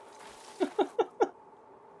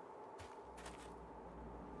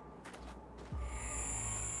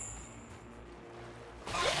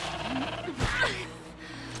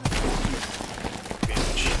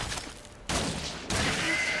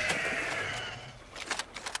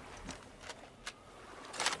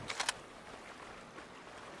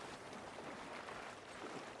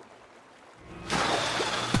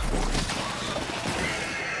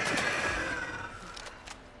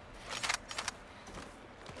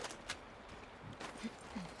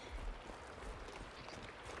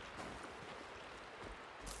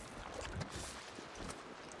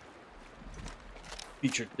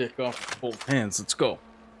 Beat your dick off with both hands. Let's go.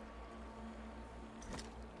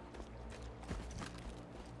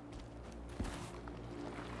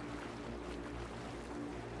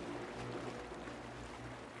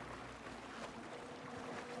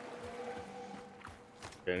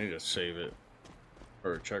 Okay, I need to save it.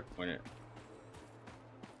 Or checkpoint it.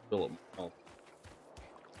 Fill up my health.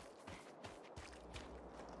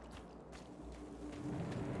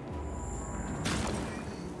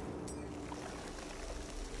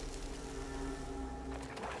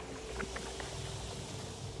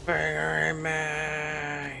 Bury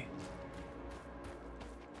me.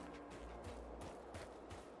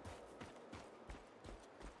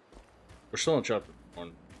 We're still in chapter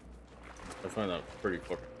 1. I find that pretty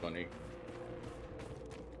fucking funny.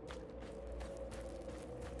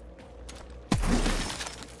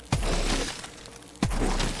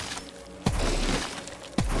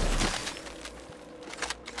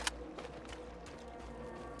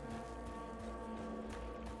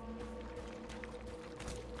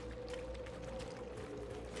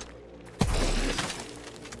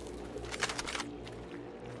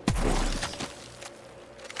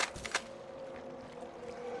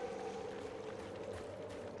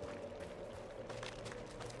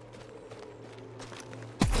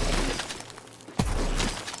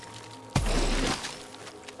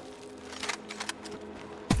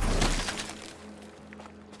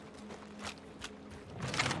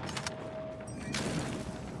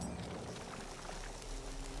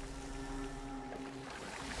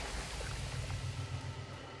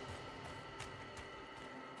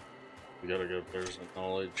 We gotta go. There's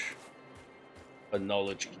a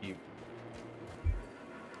knowledge cube.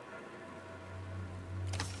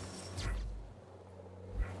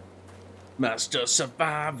 Master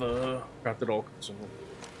Survivor. Crafted all consumable.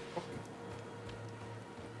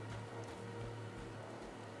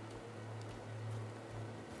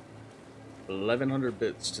 1100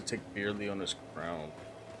 bits to take Beardly on his crown.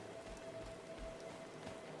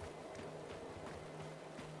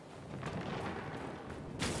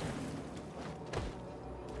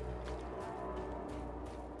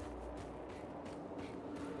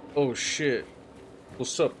 Oh shit.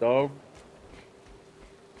 What's up, dog?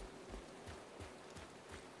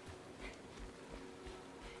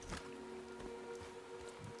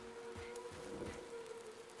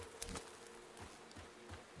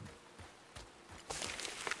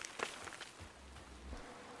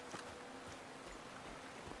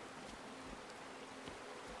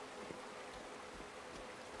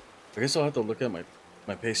 I guess I'll have to look at my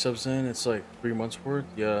pay stubs then. It's like 3 months worth.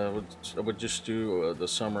 Yeah, I would just do the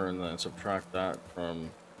summer and then subtract that from,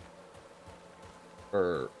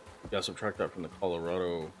 or yeah, subtract that from the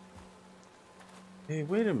Colorado. Hey,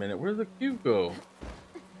 wait a minute, where'd the cube go?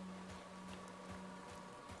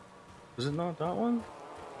 Was it not that one?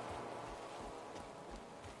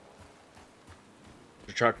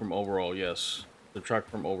 Subtract from overall, yes. Subtract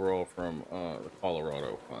from overall from the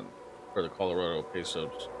Colorado fund, or the Colorado pay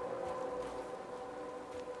stubs.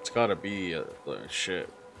 It's gotta be like, shit,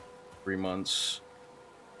 3 months,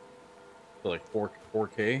 so like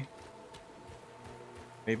 4K,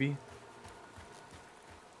 maybe.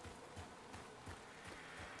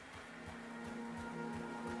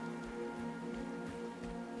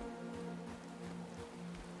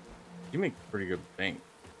 You make pretty good bank.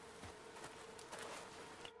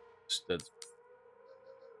 That's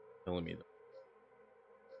killing me though.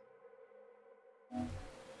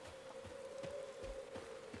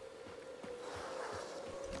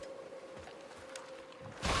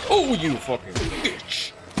 Oh, you fucking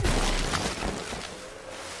bitch!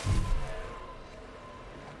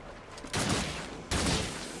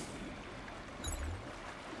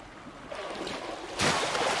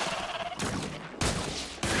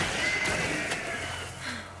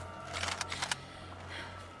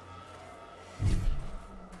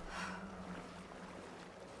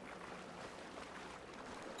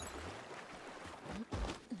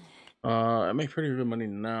 I make pretty good money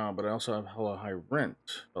now, but I also have hella high rent,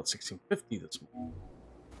 about $16.50 this month.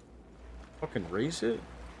 Fucking raise it,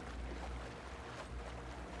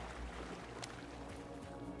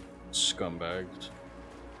 scumbags.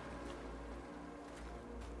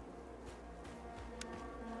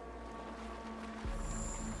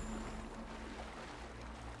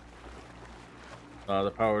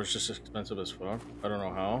 The power is just expensive as fuck. I don't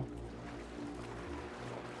know how.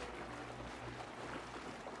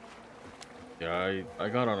 Yeah, I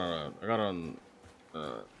got on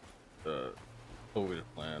the COVID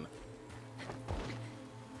plan.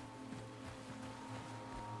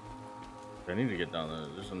 I need to get down there.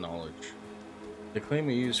 There's a knowledge. They claim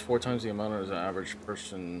we use 4 times the amount as an average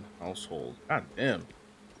person household. God damn.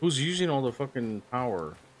 Who's using all the fucking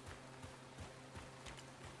power?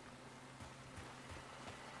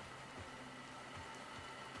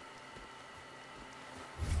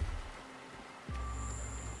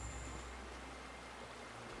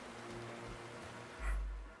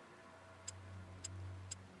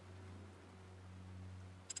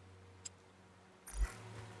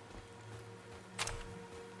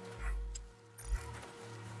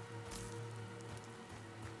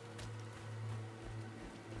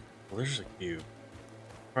 Well, there's a cube.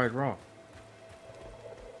 Pride Rock.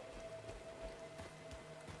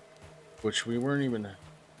 Which we weren't even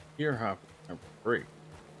here half the time for break.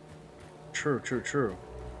 True, true, true.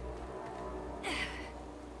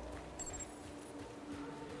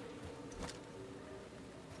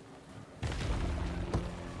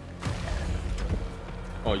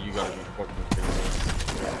 Oh, you gotta be fucking kidding me.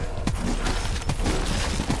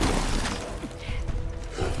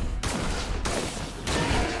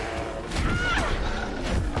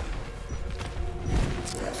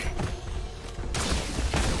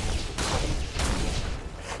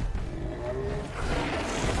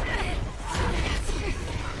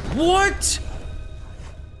 What?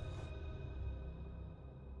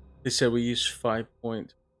 They said we use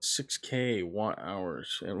 5.6K watt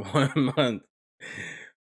hours in 1 month.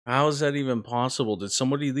 How is that even possible? Did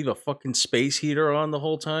somebody leave a fucking space heater on the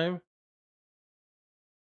whole time?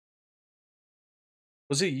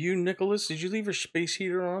 Was it you, Nicholas? Did you leave your space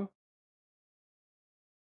heater on?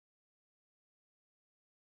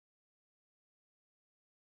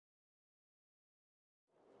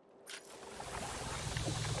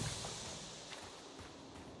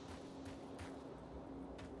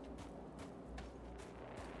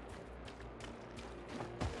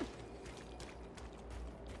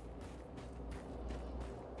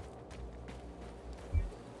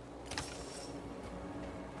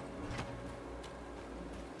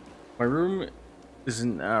 My room is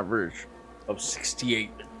an average of 68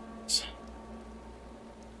 minutes.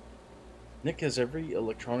 Nick has every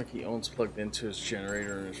electronic he owns plugged into his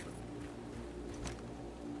generator in his room.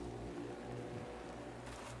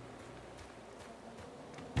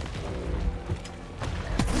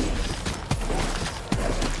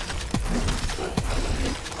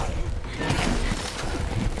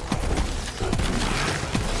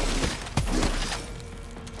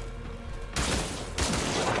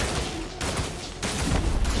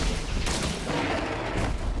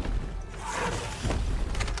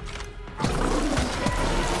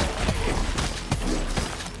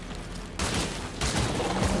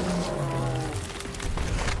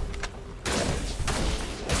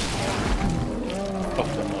 Fuck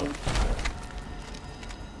them up.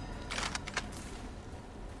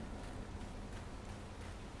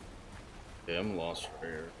 Yeah, I'm lost for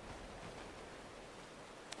here.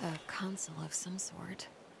 A console of some sort.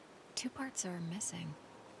 2 parts are missing.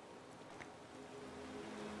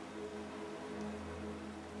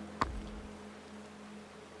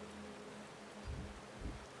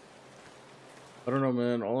 I don't know,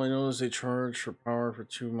 man. All I know is they charge for power for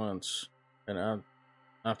 2 months, and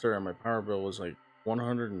after my power bill was like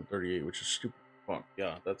 138, which is stupid. Fuck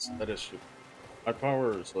yeah, that is stupid. My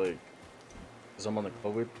power is like, because I'm on the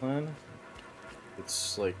COVID plan,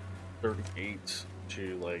 it's like 38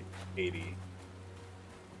 to like 80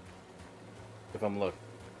 if I'm lucky.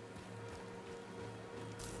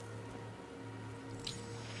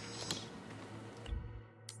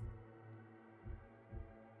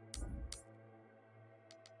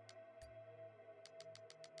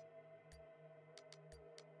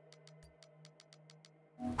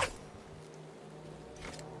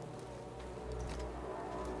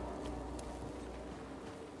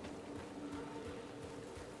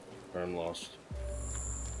 I'm lost.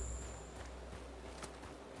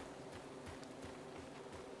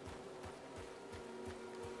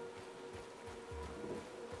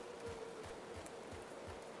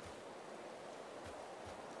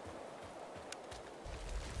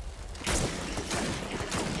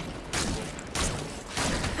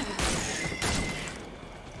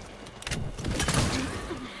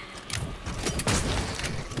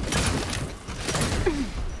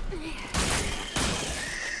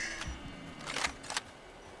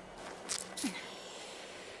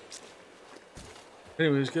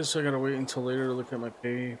 Anyways, guess I gotta wait until later to look at my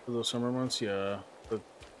pay for those summer months. Yeah, that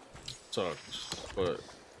sucks, but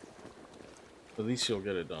at least you'll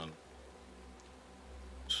get it done.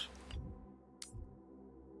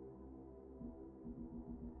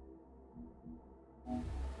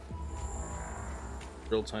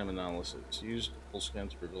 Real-time analysis. Use full scan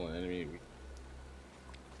to reveal an enemy.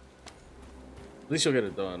 At least you'll get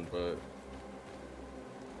it done, but it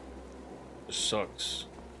just sucks.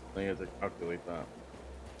 Then you have to calculate that.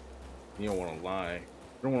 You don't want to lie. You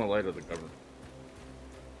don't want to lie to the government.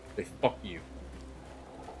 They fuck you.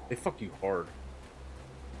 They fuck you hard.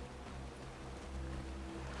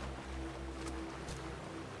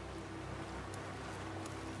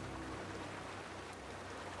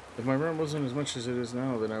 If my rent wasn't as much as it is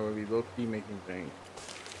now, then I would be low-key making bank.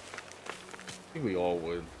 I think we all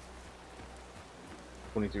would.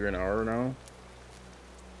 23 an hour now.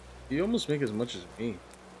 You almost make as much as me.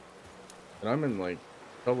 And I'm in, like,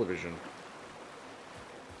 television.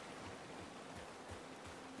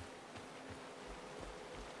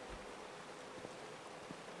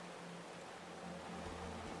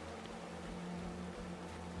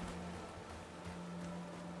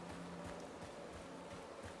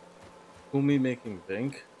 Who me making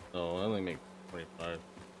bank? No, I only make 25.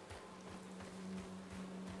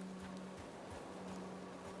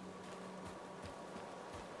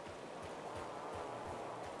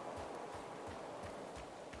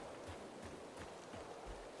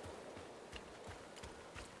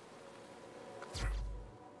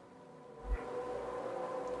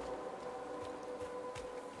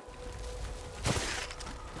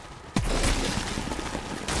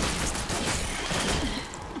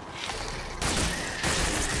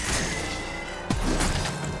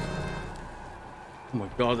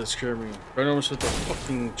 God, that scared me. Right almost hit the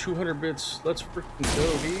fucking 200 bits. Let's freaking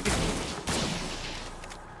go, dude.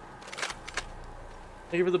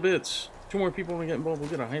 Thank you for the bits. 2 more people want to get involved.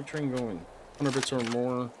 We'll get a hype train going. 100 bits or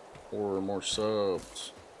more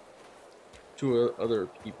subs. 2 other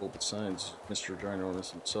people besides Mr.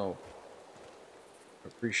 Ginormous himself. I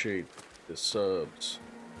appreciate the subs.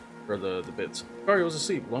 Or the bits. Sorry, I was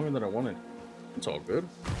asleep longer than I wanted. It's all good.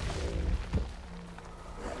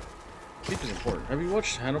 Sleep is important. Have you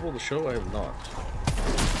watched Hannibal the show? I have not.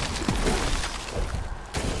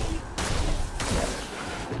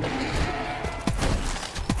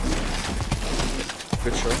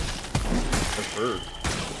 Good show. I've heard.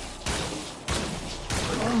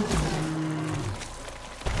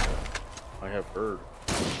 I have heard.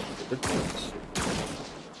 Good things.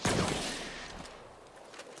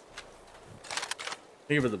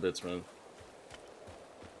 Thank you for the bits, man.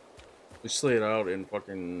 We slay it out in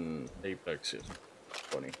fucking Apex. It's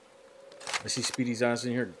funny. I see Speedy's ass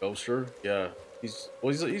in here. Ghoster. Yeah, he's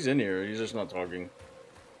in here. He's just not talking.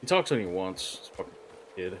 He talks when he wants. This fucking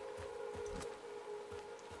kid.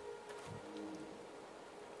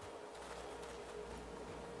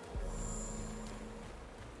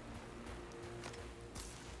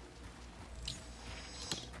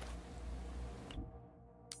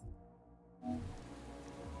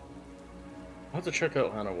 I'll have to check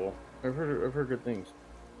out Hannibal. I've heard good things.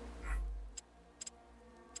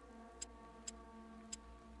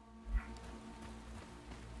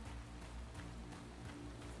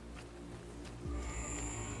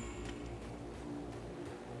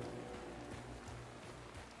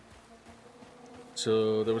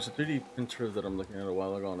 So there was a 3D printer that I'm looking at a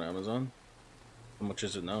while ago on Amazon. How much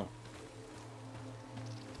is it now?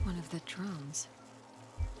 One of the drones.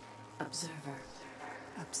 Observer.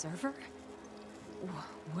 Observer?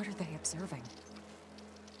 What are they observing?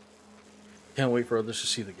 Can't wait for others to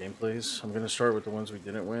see the gameplays. I'm gonna start with the ones we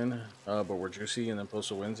didn't win, but were juicy, and then post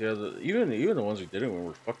the wins. Yeah, even the ones we didn't win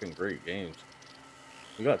were fucking great games.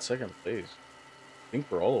 We got second place, I think,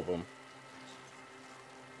 for all of them.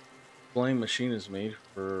 Flying machine is made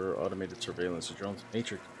for automated surveillance. The drone's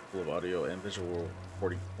matrix full of audio and visual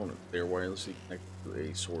recording components. They are wirelessly connected to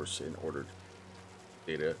a source in order to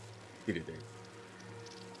data. It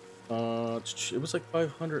was like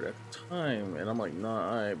 500 at the time, and I'm like,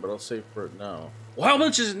 nah, but I'll save for it now. Well, how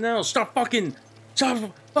much is it now? Stop fucking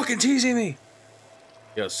teasing me.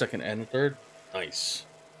 Yeah, second and third. Nice.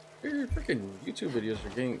 Your freaking YouTube videos are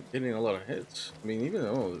getting a lot of hits. I mean, even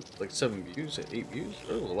though it's like 7 views, 8 views,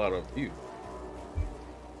 there's a lot of views.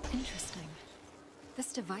 Interesting.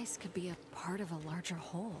 This device could be a part of a larger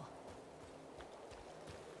whole.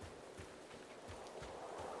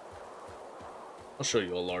 I'll show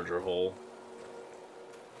you a larger hole.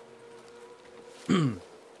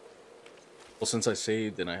 Well, since I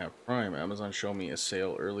saved and I have Prime, Amazon showed me a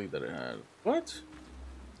sale early that it had. What?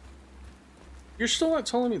 You're still not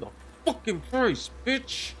telling me the fucking price,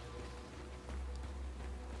 bitch!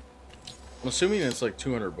 I'm assuming it's like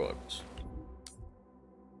 200 bucks.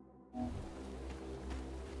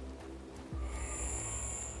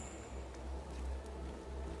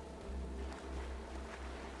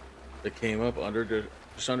 It came up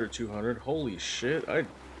just under 200. Holy shit! I'd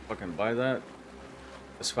fucking buy that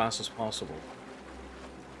as fast as possible.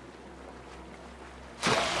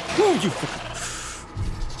 Woo, you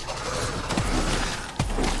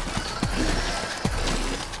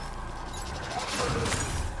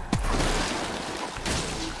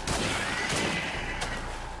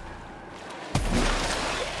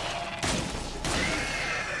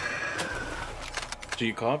So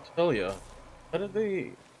you copped? Hell yeah. How did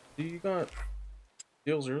they... Do you got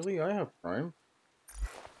deals early? I have Prime.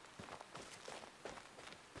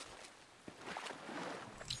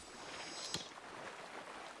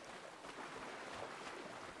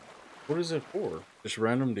 What is it for? Just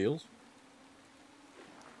random deals?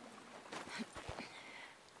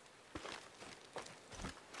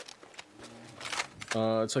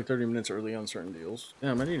 It's like 30 minutes early on certain deals.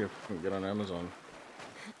 Yeah, I need to get on Amazon.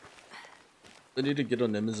 I need to get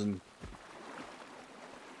on Amazon.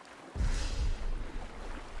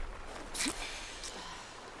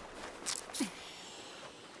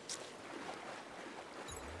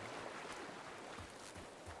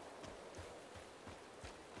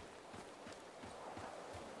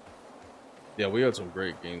 Yeah, we had some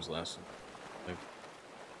great games last time.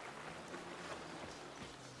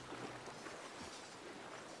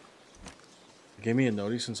 Give me a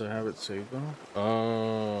notice since I have it saved though.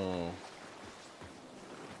 Oh.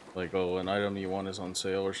 Like, oh, an item you want is on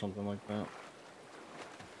sale or something like that.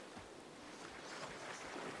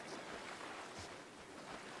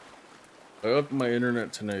 I upped my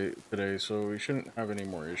internet today, so we shouldn't have any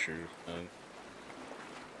more issues, man.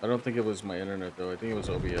 I don't think it was my internet though, I think it was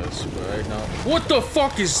OBS, but I know. What the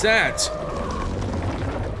fuck is that?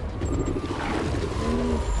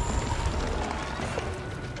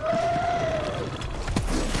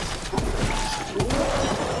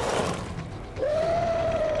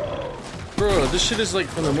 Bro, this shit is like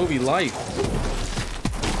from the movie Life.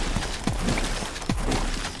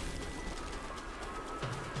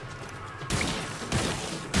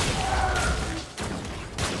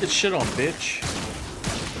 Get shit on, bitch.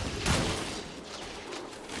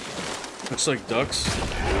 Looks like ducks.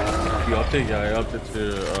 You update? Yeah, I upped it to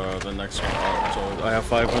the next one. So I have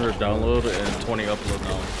 500 download and 20 upload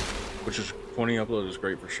now, which is 20 upload is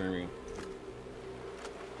great for streaming.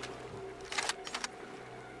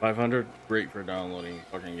 500, great for downloading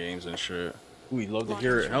fucking games and shit. Ooh, we'd love to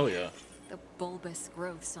hear it. Hell yeah. The bulbous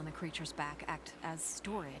growths on the creature's back act as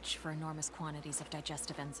storage for enormous quantities of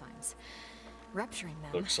digestive enzymes. Rupturing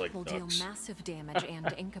them like will ducks. deal massive damage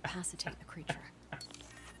and incapacitate the creature.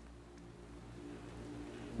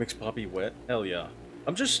 Makes Poppy wet? Hell yeah.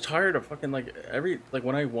 I'm just tired of fucking like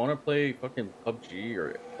when I want to play fucking PUBG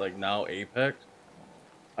or like now Apex,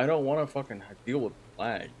 I don't want to fucking deal with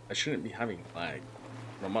lag. I shouldn't be having lag.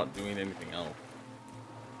 I'm not doing anything else.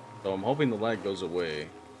 So I'm hoping the lag goes away.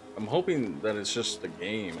 I'm hoping that it's just the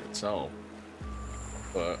game itself,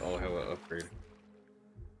 but I'll have an upgrade.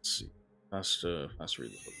 Let's see. Fast read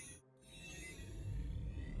the book.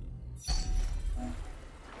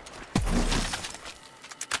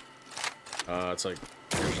 It's like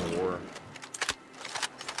Gears of War.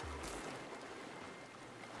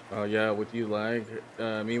 Yeah, with you lag,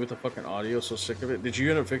 me with the fucking audio, so sick of it. Did you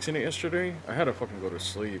end up fixing it yesterday? I had to fucking go to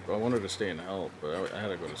sleep. I wanted to stay and help, but I had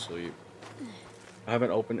to go to sleep. I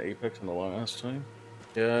haven't opened Apex in the last time.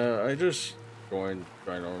 Yeah, I just joined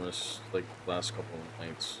Ginormous like last couple of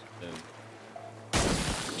nights and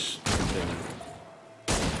just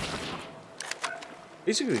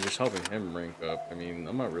basically just helping him rank up. I mean,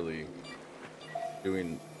 I'm not really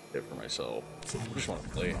doing it for myself. I just want to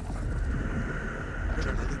play.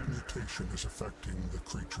 Genetic mutation is affecting the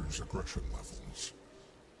creature's aggression levels.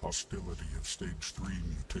 Hostility of stage 3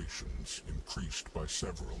 mutations increased by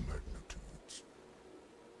several magnitudes.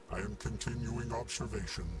 I am continuing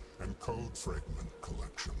observation and code fragment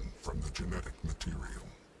collection from the genetic material.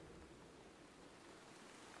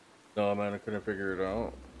 No, man, I couldn't figure it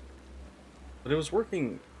out. But it was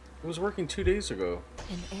working. It was working 2 days ago.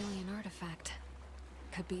 An alien artifact.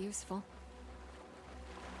 Could be useful.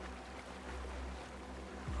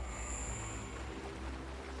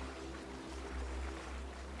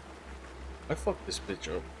 I fucked this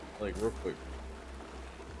bitch up, like, real quick.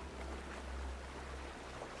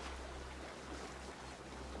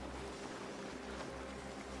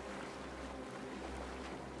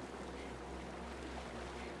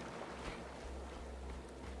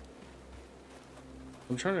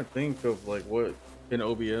 I'm trying to think of, like, what in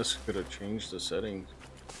OBS could have changed the settings.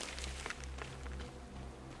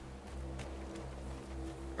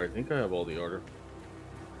 I think I have all the order.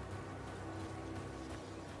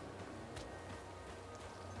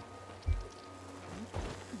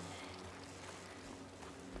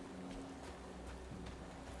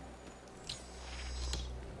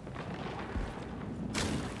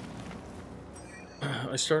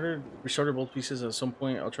 We started both pieces at some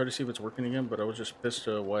point. I'll try to see if it's working again, but I was just pissed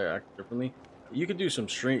why I acted differently. You could do some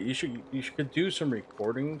stream. You could do some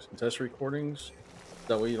recordings, some test recordings.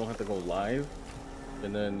 That way you don't have to go live,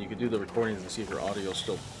 and then you could do the recordings and see if your audio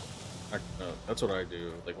still. That's what I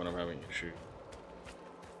do, like when I'm having issues.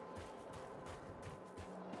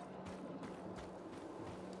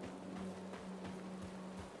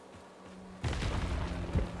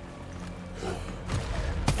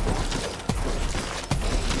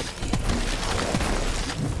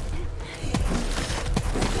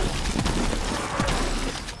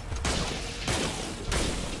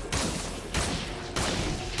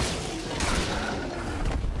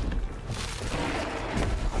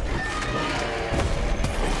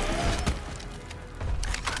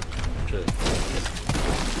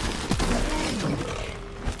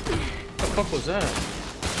 What was that?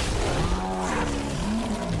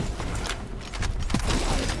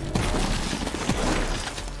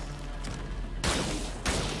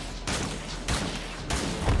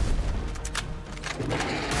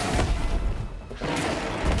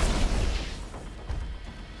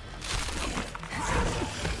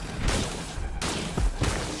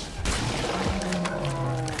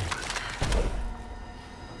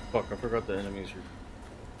 Fuck, I forgot the enemies here.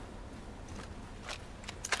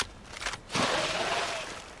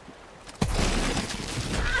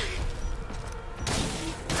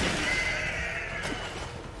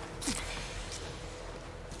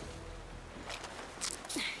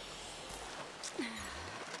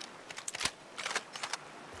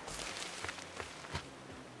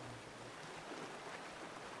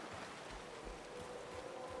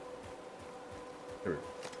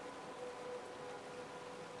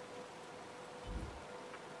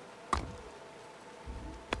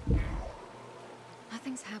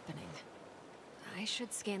 Nothing's happening. I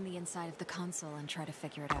should scan the inside of the console and try to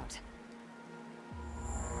figure it out.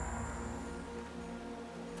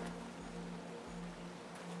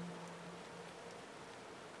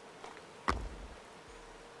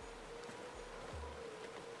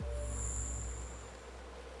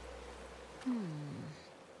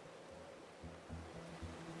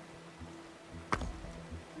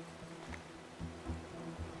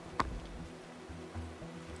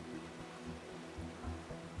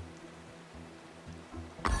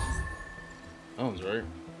 Sounds right.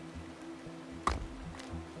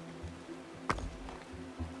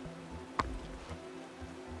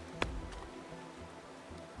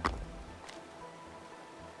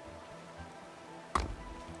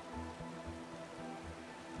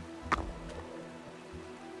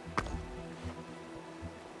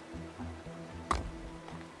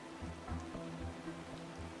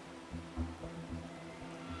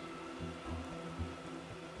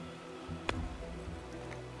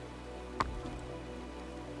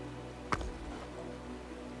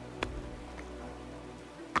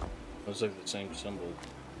 It's like the same symbol.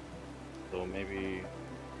 So maybe.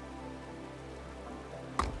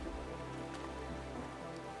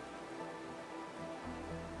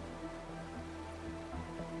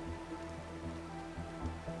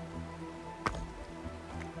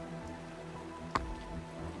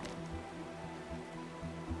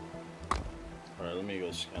 Alright, let me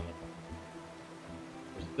go scan it.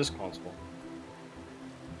 Where's this console?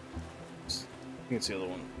 I think it's the other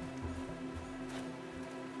one.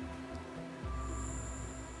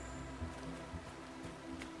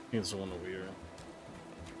 I think it's the one over here.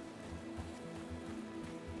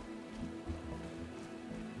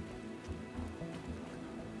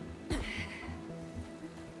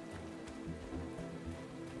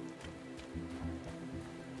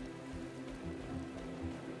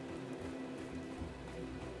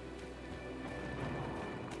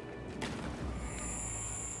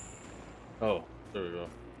 Oh, there we go.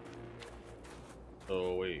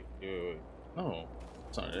 Oh, wait. No,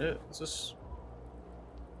 that's not it. Is this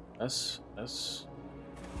S?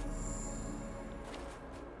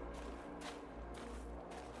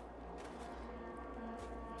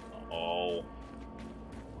 Oh.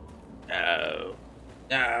 No.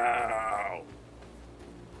 No.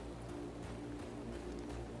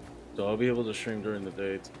 So I'll be able to stream during the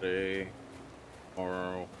day today,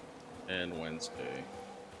 tomorrow, and Wednesday.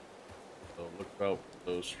 So look out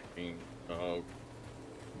for those streams.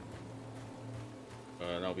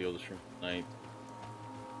 And I'll be able to stream tonight.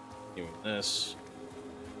 Doing this.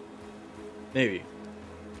 Maybe.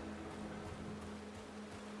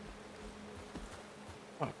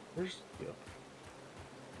 Oh, where's the... I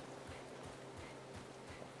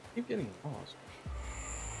keep getting lost.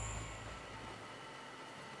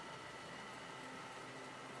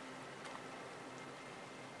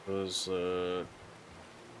 Those, I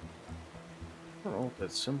don't know if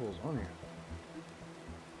that symbol's on here.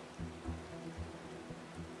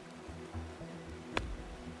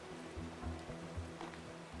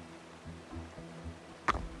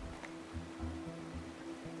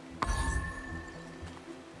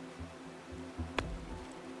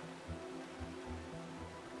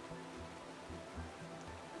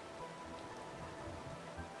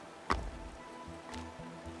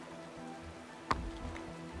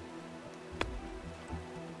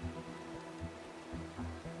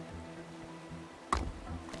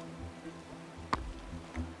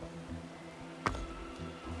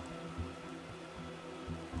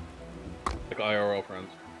 Like IRL friends.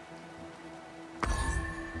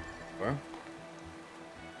 Where?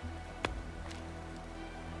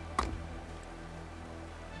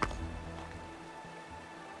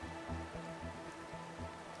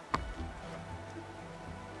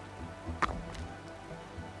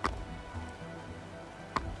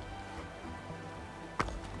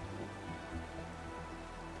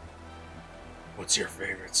 What's your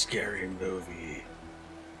favorite scary movie?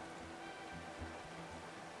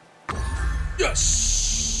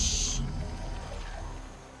 Yes!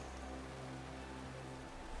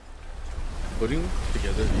 Putting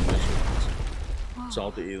together the initial concept.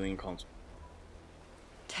 Solve the alien console.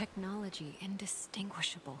 Technology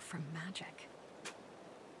indistinguishable from magic.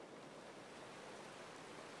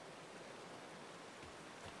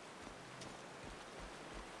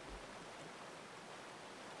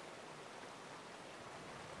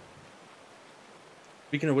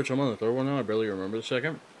 Speaking of which, I'm on the third one now. I barely remember the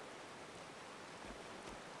second.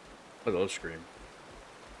 I love Scream.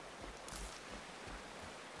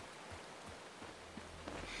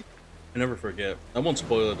 I never forget. I won't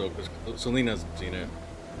spoil it though, because Celine hasn't seen it.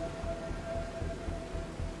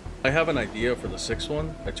 I have an idea for the sixth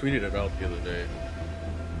one. I tweeted it out the other day.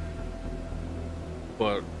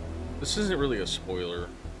 But this isn't really a spoiler.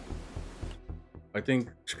 I think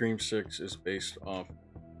Scream 6 is based off...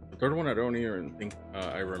 The third one I don't even think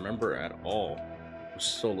I remember at all. I'm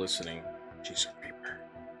still listening. She's a creeper.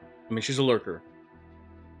 I mean, she's a lurker.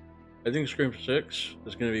 I think Scream 6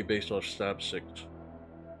 is going to be based off Stab 6.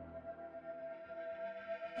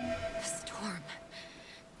 The storm.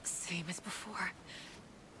 Same as before.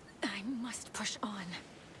 I must push on.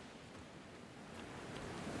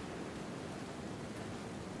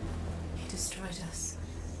 He destroyed us.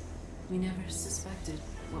 We never suspected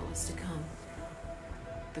what was to come.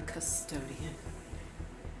 The Custodian.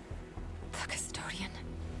 The Custodian?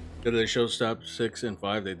 Did they show Stab 6 and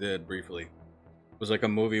 5? They did, briefly. It was like a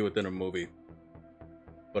movie within a movie.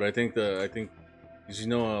 But I think, because you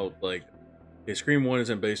know how, like, okay, Scream 1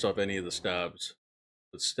 isn't based off any of the stabs.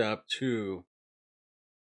 But Stab 2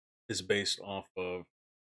 is based off of...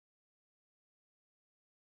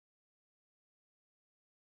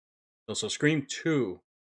 No, so Scream 2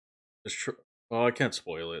 is... Well, I can't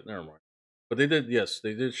spoil it. Never mind. But they did, yes,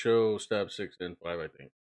 they did show Stab 6 and 5, I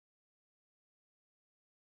think.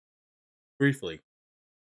 Briefly.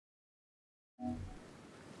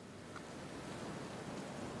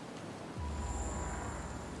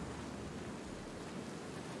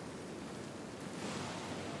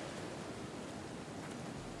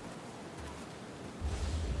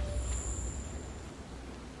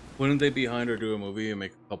 Wouldn't they be behind or do a movie and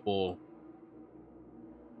make a couple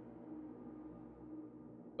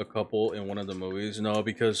in one of the movies? No,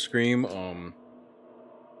 because Scream,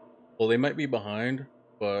 well, they might be behind,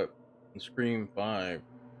 but in Scream 5,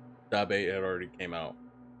 Stab 8 had already came out.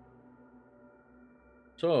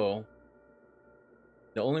 So,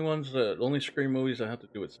 the only Scream movies that have to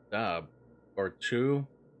do with Stab are 2,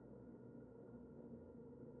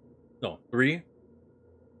 no, 3,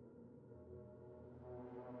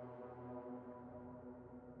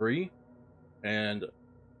 3, and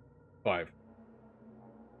 5.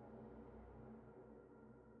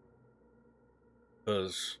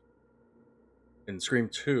 Because in Scream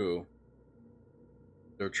 2,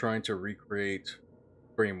 they're trying to recreate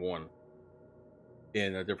Scream 1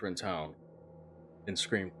 in a different town. In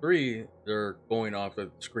Scream 3, they're going off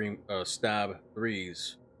of Stab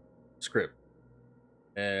 3's script.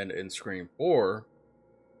 And in Scream 4,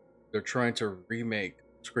 they're trying to remake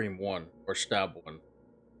Scream 1 or Stab 1.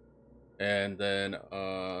 And then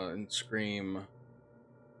in Scream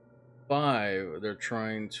 5, they're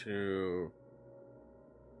trying to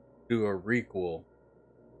do a requel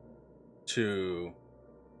to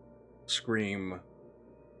Scream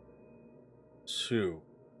 2,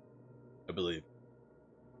 I believe.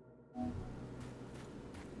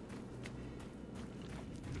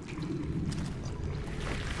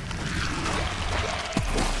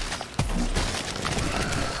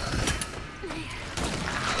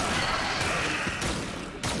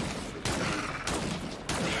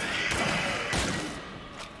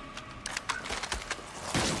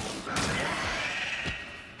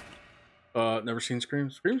 Never seen Scream?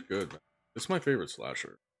 Scream's good, man. It's my favorite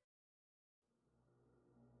slasher.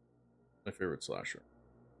 My favorite slasher.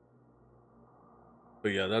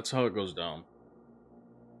 But yeah, that's how it goes down.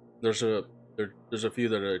 There's a few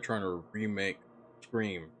that are trying to remake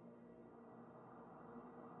Scream.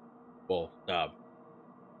 Well, Stab.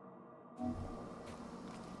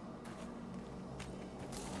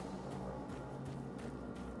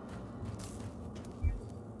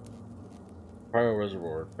 Cryo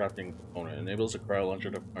Reservoir crafting component enables the cryo launcher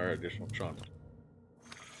to fire additional shots.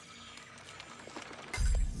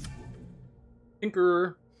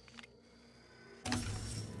 Tinker.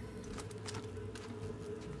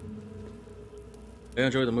 I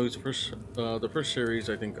enjoyed the movies. The first series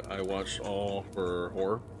I think I watched all for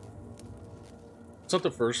horror. It's not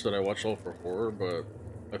the first that I watched all for horror, but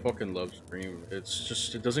I fucking love Scream. It's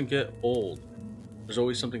just, it doesn't get old. There's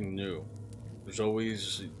always something new. There's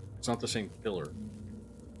always, it's not the same killer.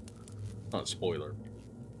 Not a spoiler.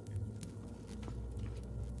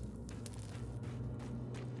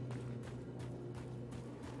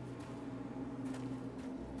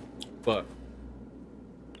 But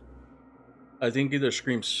I think either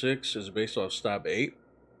Scream 6 is based off Stab 8,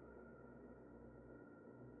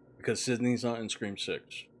 because Sidney's not in Scream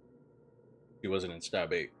 6. He wasn't in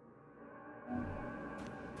Stab 8.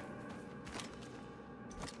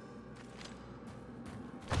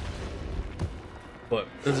 But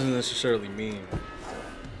doesn't necessarily mean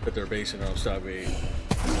that they're basing it on Stab 8.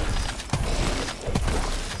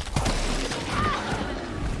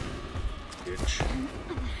 Bitch.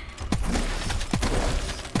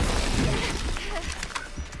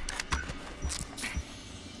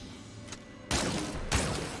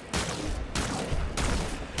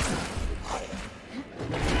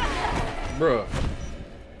 Bruh,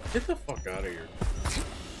 get the fuck out of here.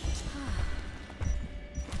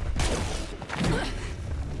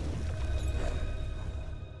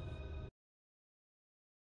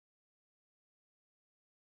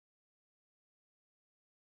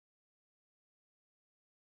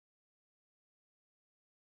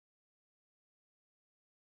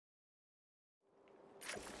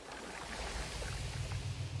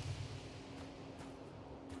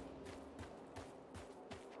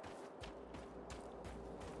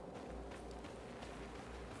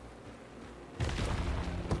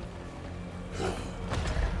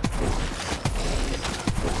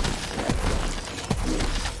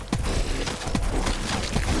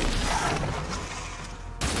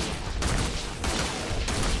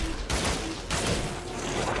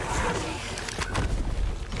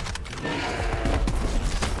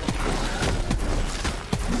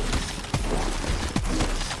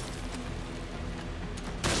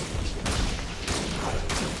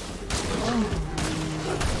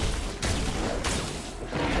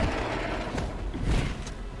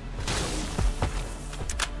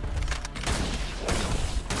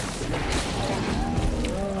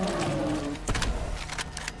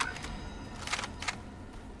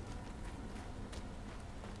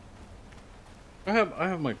 I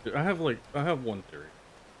have one theory.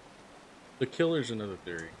 The killer's another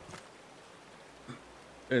theory.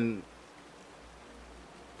 And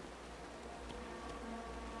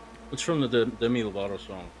it's from the Demi Lovato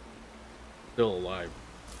song, Still Alive.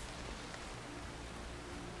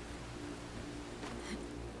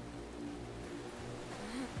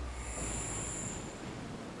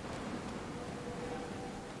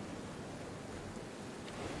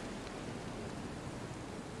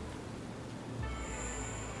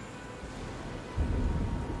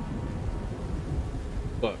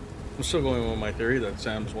 But I'm still going with my theory that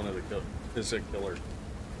Sam's one of the is a killer.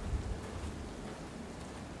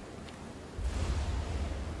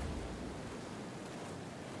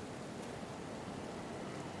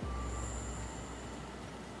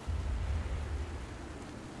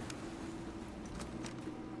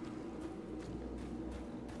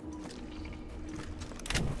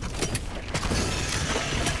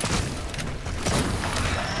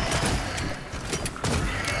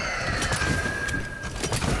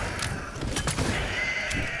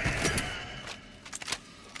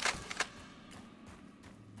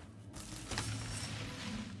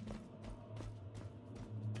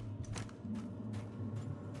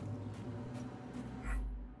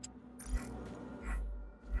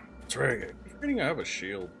 That's right. I'm forgetting I have a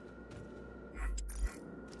shield.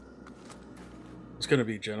 It's gonna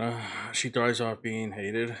be Jenna. She thrives off being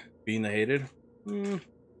hated. Being the hated? I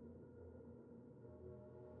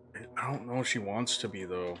don't know if she wants to be,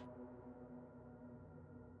 though.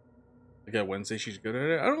 Like at Wednesday, she's good at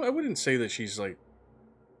it. I wouldn't say that she's like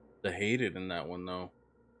the hated in that one, though.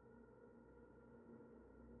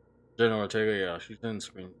 Jenna Ortega, yeah, she's in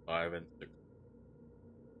Scream 5 and 6.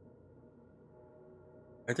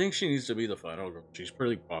 I think she needs to be the final girl. She's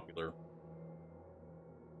pretty popular.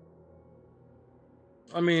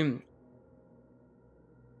 I mean,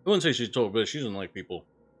 I wouldn't say she's total bitch. She doesn't like people.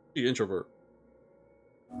 She's an introvert.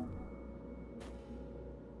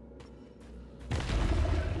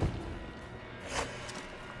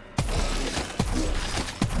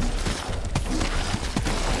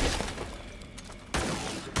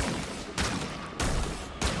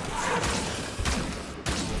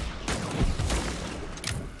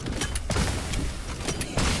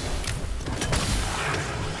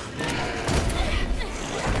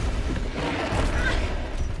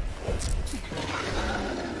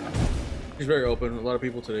 She's very open. A lot of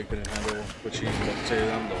people today couldn't handle what she's about to say to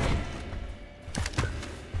them, though.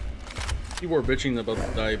 People were bitching about the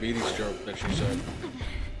diabetes joke that she said.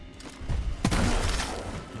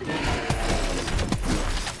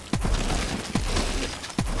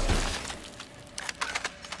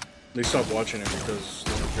 They stopped watching it because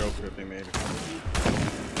of the joke that they made.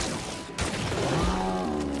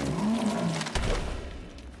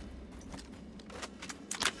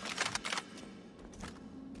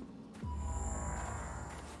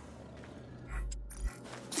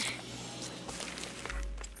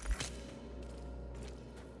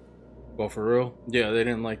 Well, for real? Yeah, they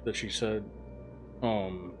didn't like that she said,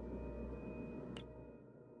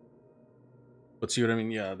 but see what I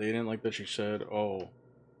mean? Yeah, they didn't like that she said, oh,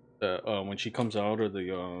 that, when she comes out of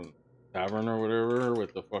the, tavern or whatever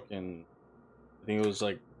with the fucking, I think it was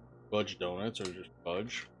like fudge donuts or just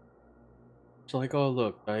fudge. It's like, oh,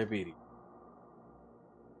 look, diabetes.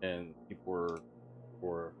 And people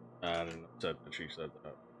were mad and upset that she said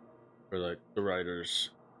that. Or like, the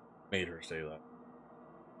writers made her say that.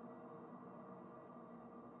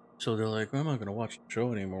 So they're like, I'm not gonna watch the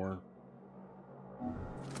show anymore.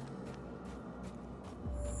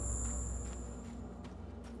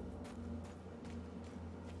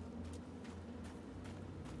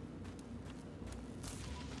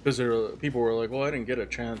 Because people were like, well, I didn't get a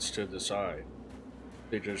chance to decide.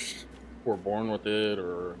 They just were born with it,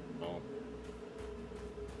 or, you know,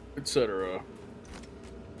 etc.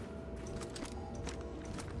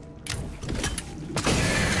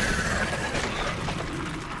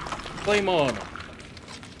 Flame on!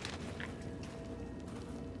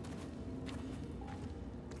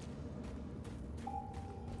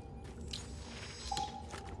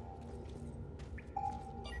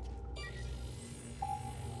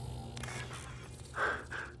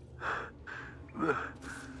 The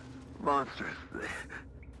monsters,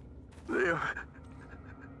 they are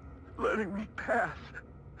letting me pass.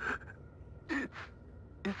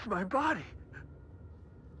 It's my body.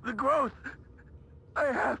 The growth.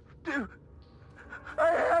 I have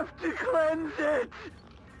to cleanse it!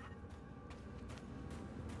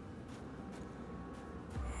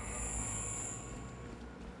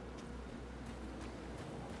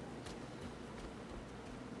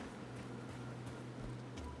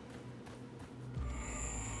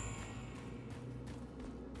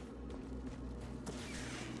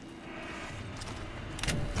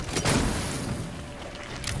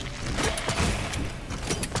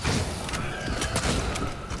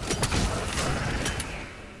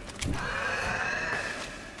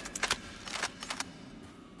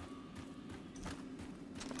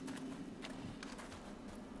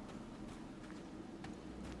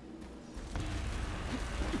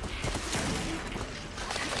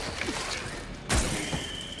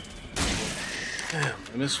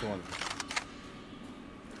 Damn, I missed one.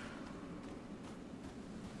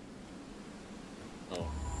 Oh.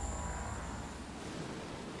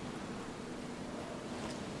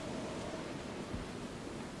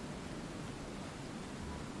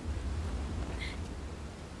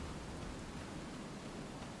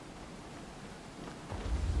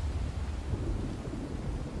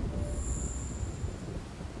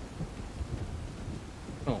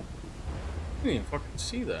 Oh. I didn't even fucking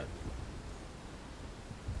see that.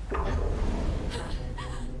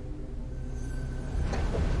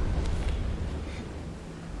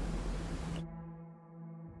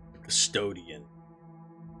 Custodian.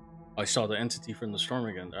 I saw the entity from the storm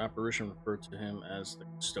again. The apparition referred to him as the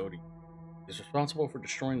Custodian. He's responsible for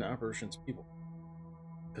destroying the apparition's people.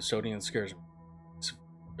 Custodian scares me. He's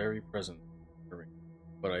very present for me.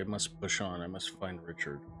 But I must push on. I must find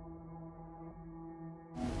Richard.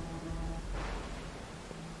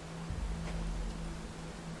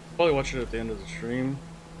 Probably watch it at the end of the stream.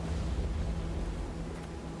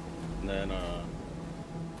 And then,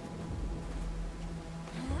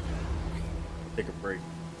 take a break.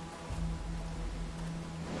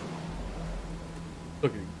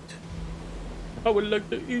 Look at it. I would like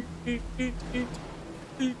to eat.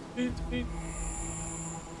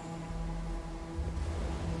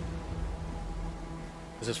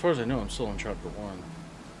 Because as far as I know, I'm still in chapter 1.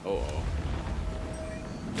 Oh,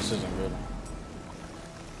 this isn't good.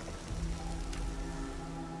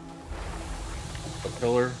 A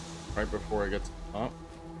pillar right before I get to the top.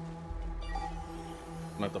 I'm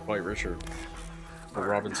gonna have to fight Richard. Or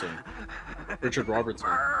Robinson. Richard Robertson.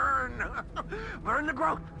 Burn! Burn the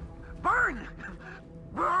growth! Burn!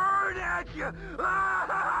 Burn it!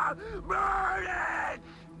 Ah! Burn it!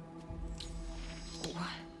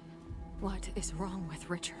 What is wrong with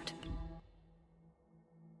Richard?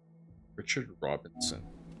 Richard Robinson.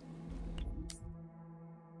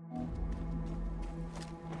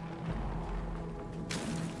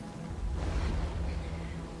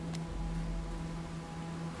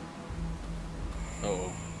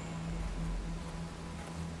 Uh-oh.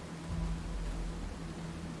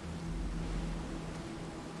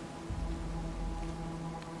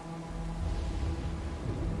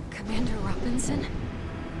 Commander Robinson?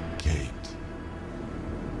 Kate,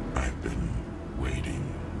 I've been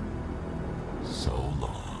waiting so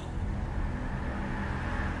long.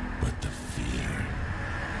 But the fear...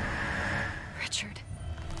 Richard.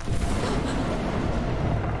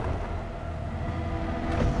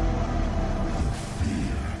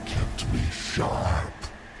 kept me sharp.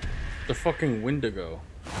 The fucking Wendigo.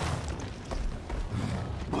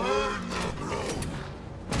 Burn the ground.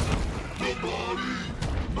 The body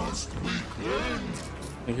must be cleansed.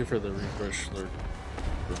 Thank you for the refresh, Lord.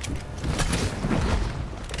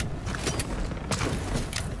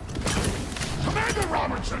 Commander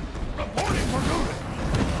Robertson, reporting for duty.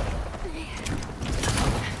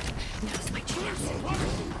 Now's my chance.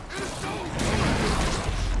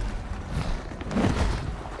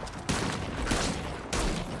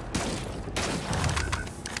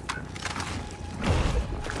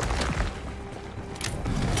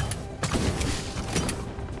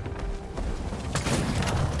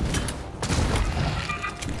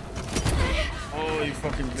 Oh, you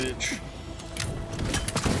fucking bitch.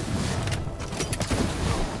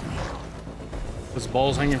 His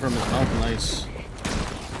balls hanging from his mouth, nice.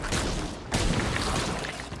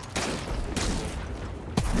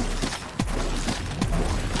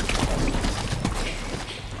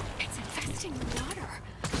 It's infesting the water.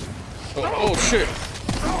 Oh shit.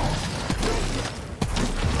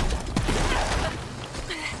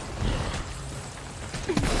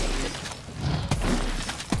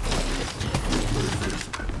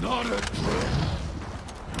 Not a trick.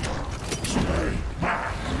 Stay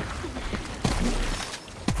back.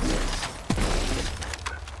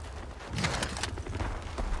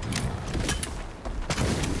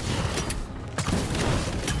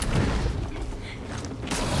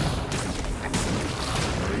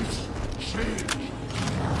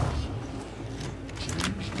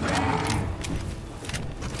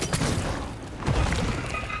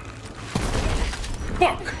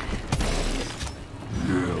 Fuck!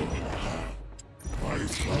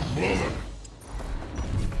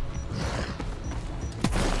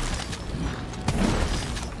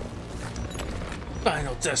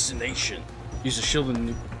 Final destination. Use a shield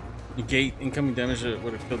and negate incoming damage that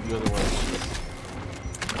would have killed you otherwise.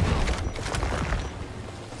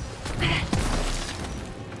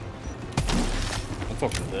 I'm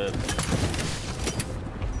fucking dead.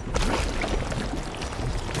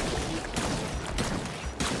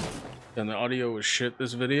 And the audio was shit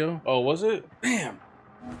this video? Oh, was it? Damn.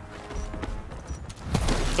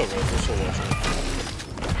 all good. We're still watching.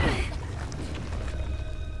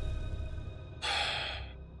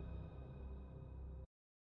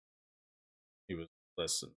 He was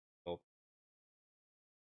less than healthy.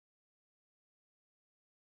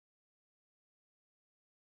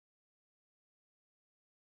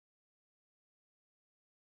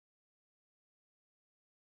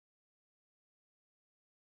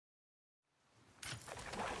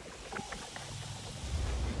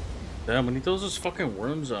 Damn, when he throws those fucking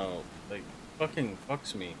worms out, like, fucking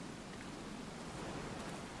fucks me.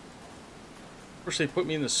 Of course, they put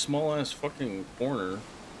me in this small ass fucking corner.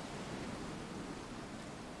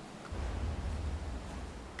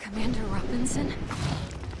 Commander Robinson?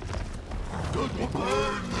 Good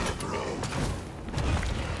burn, bro.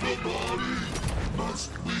 The body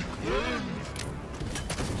must be cleansed.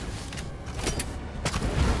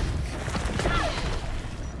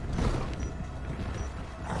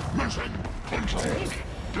 Mission control.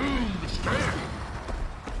 Doomsday.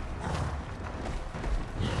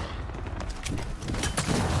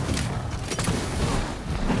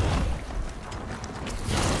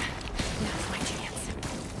 Now's my chance. This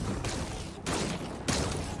place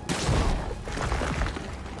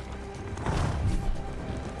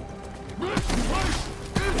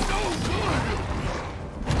is no good.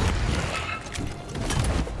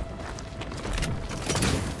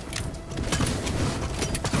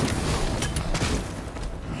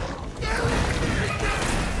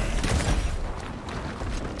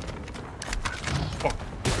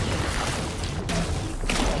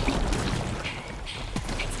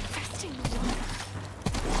 It's infesting the water.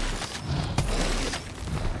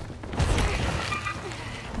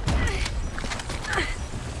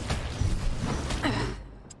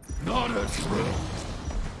 Not a drill.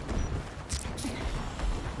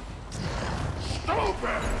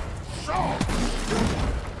 Stupid! So!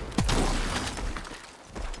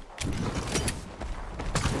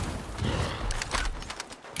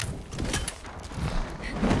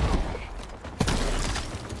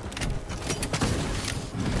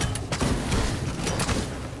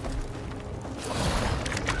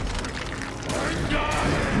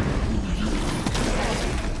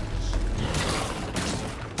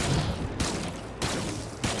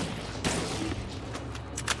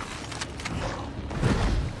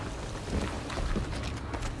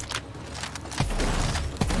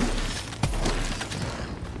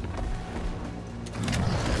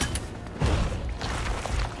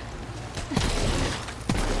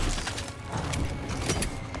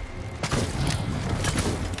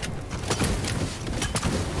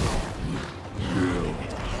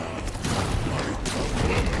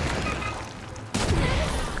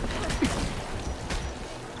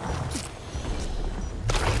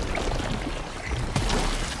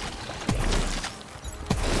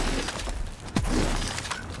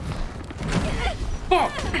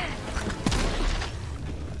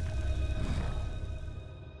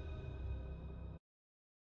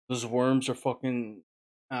 Those worms are fucking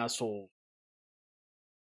assholes.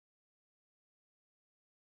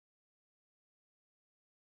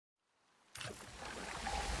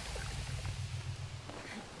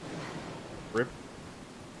 Rip.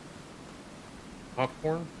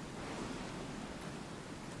 Popcorn?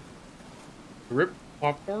 Rip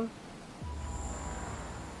popcorn?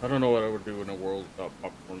 I don't know what I would do in a world without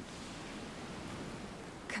popcorn.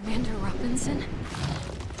 Commander Robinson?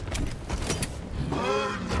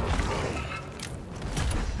 Burn the bro.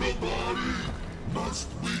 The body must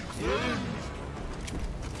be cleansed.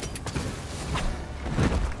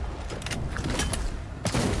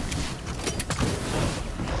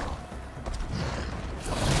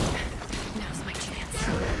 Now's my chance.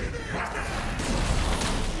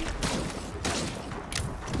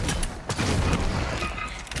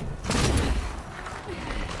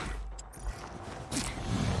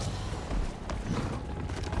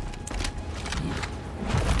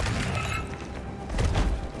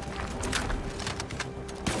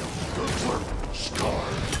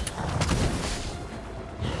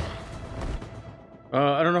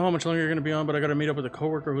 I don't know how much longer you're gonna be on, but I gotta meet up with a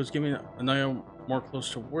coworker who's giving an eye more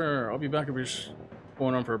close to where. I'll be back if you're just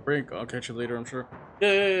going on for a break. I'll catch you later, I'm sure.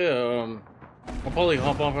 Yeah. I'll probably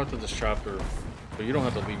hop off after this chapter, but you don't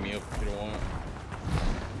have to leave me up if you don't want.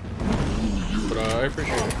 But I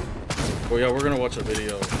appreciate it. Well, yeah, we're gonna watch a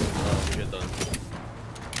video when we get done.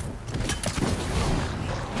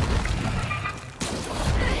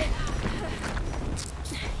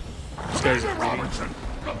 This guy's bleeding.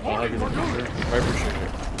 I'll have you look at it. I appreciate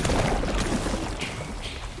it.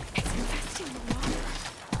 It's infesting the water.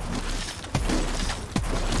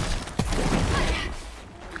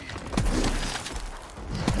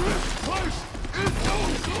 This place is no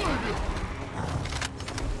good.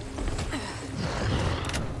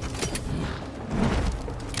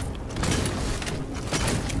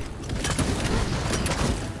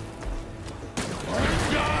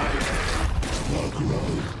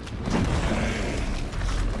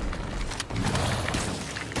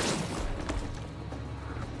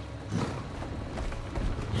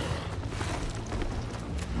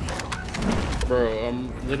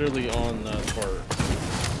 I'm literally on that part.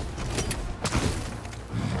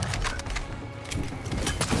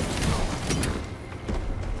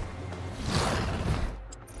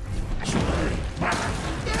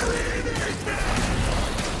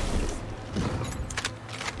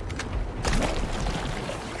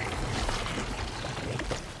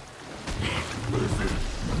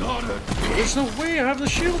 There's no way I have the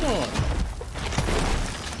shield on.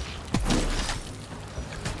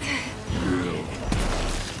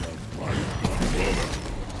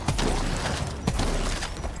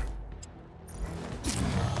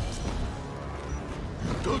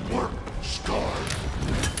 Good work, Scar.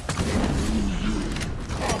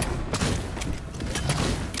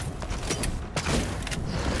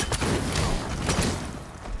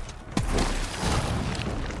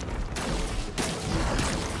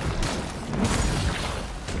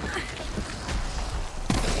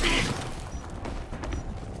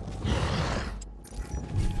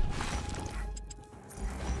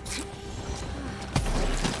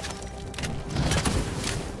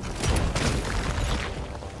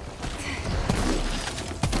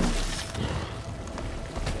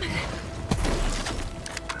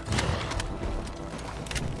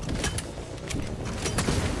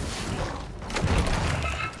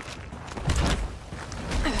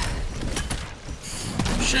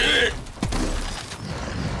 Shit!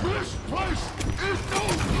 This place is no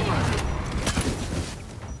good!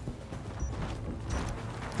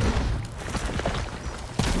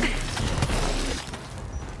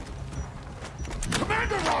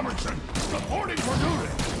 Commander Robertson, reporting for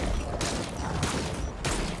duty!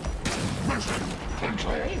 Mission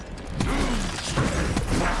control, doomsday!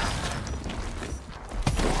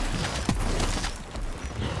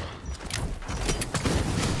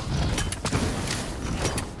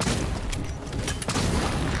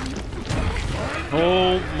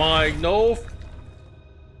 Oh my, no.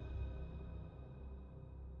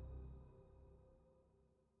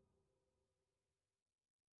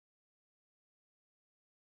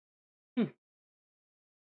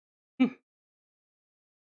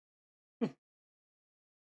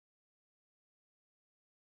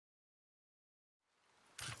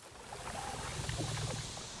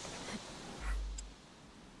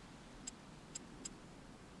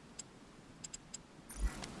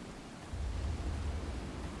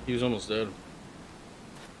 He was almost dead.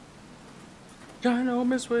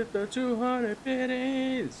 Ginormous with the 200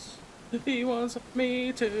 biddies. He wants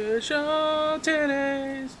me to show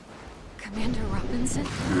titties. Commander Robinson?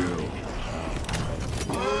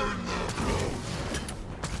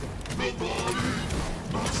 The body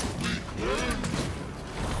must be hidden.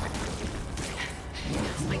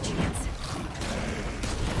 Now's my chance.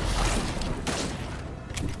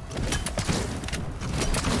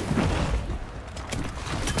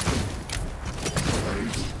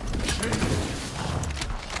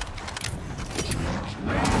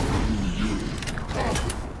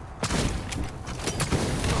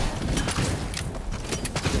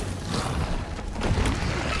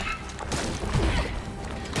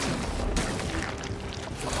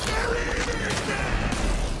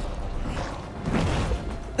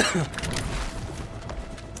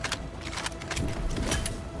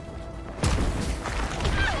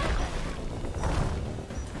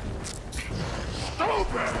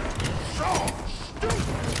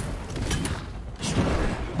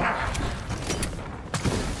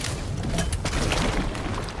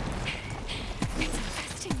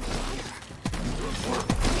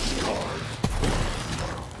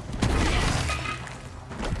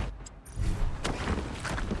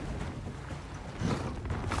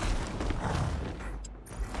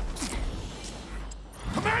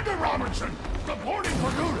 Commander Robertson, reporting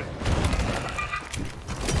for duty.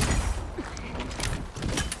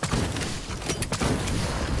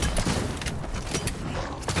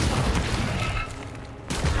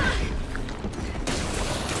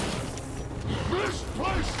 This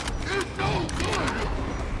place is no good.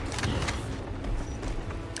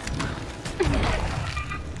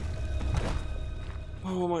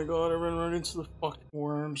 Oh my god, I ran right into the fucking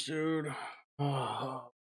worms, dude.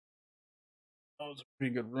 Oh, that was a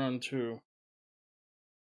pretty good run, too.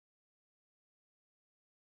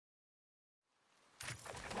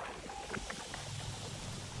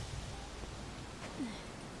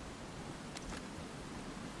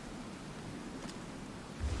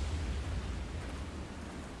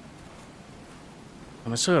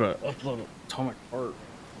 And I still gotta upload Atomic Heart.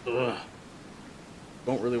 Ugh.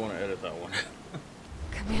 Don't really want to edit that one.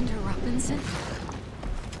 Commander Robinson?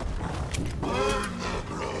 Burn the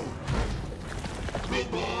ground. The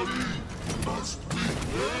body must be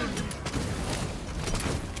hidden.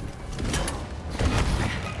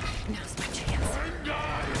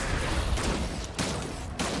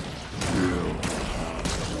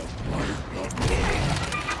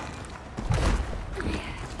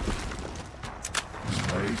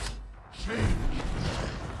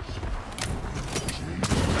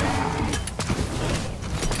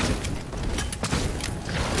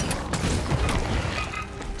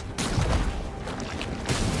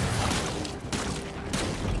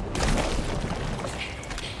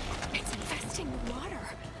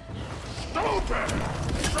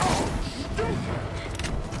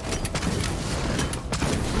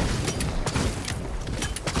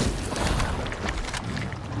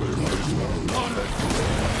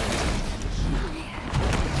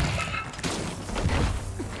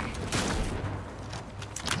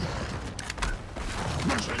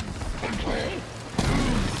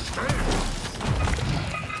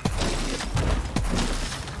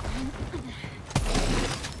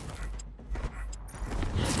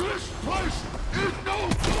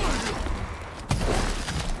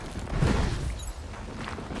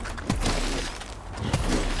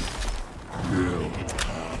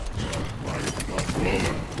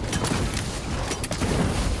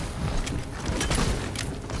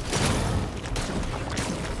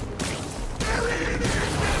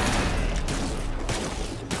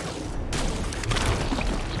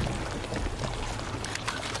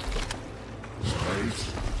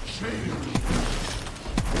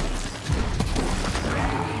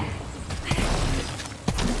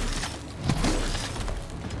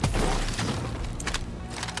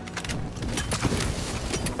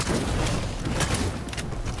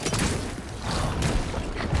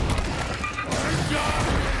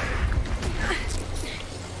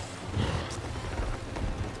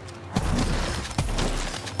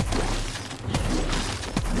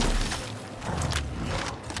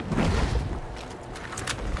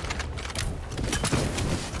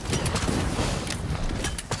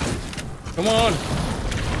 Come on!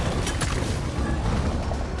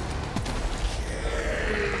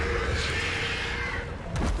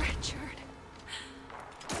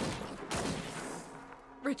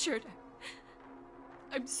 Richard,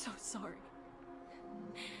 I'm so sorry.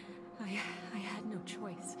 I had no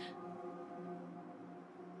choice.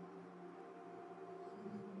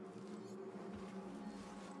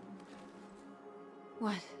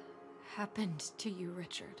 What happened to you,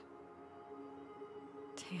 Richard?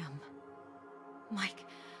 Tam, Mike,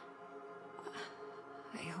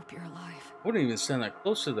 I hope you're alive. I wouldn't even stand that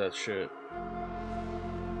close to that shit.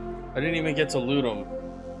 I didn't even get to loot them.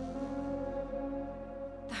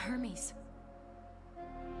 The Hermes.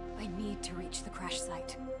 I need to reach the crash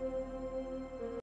site.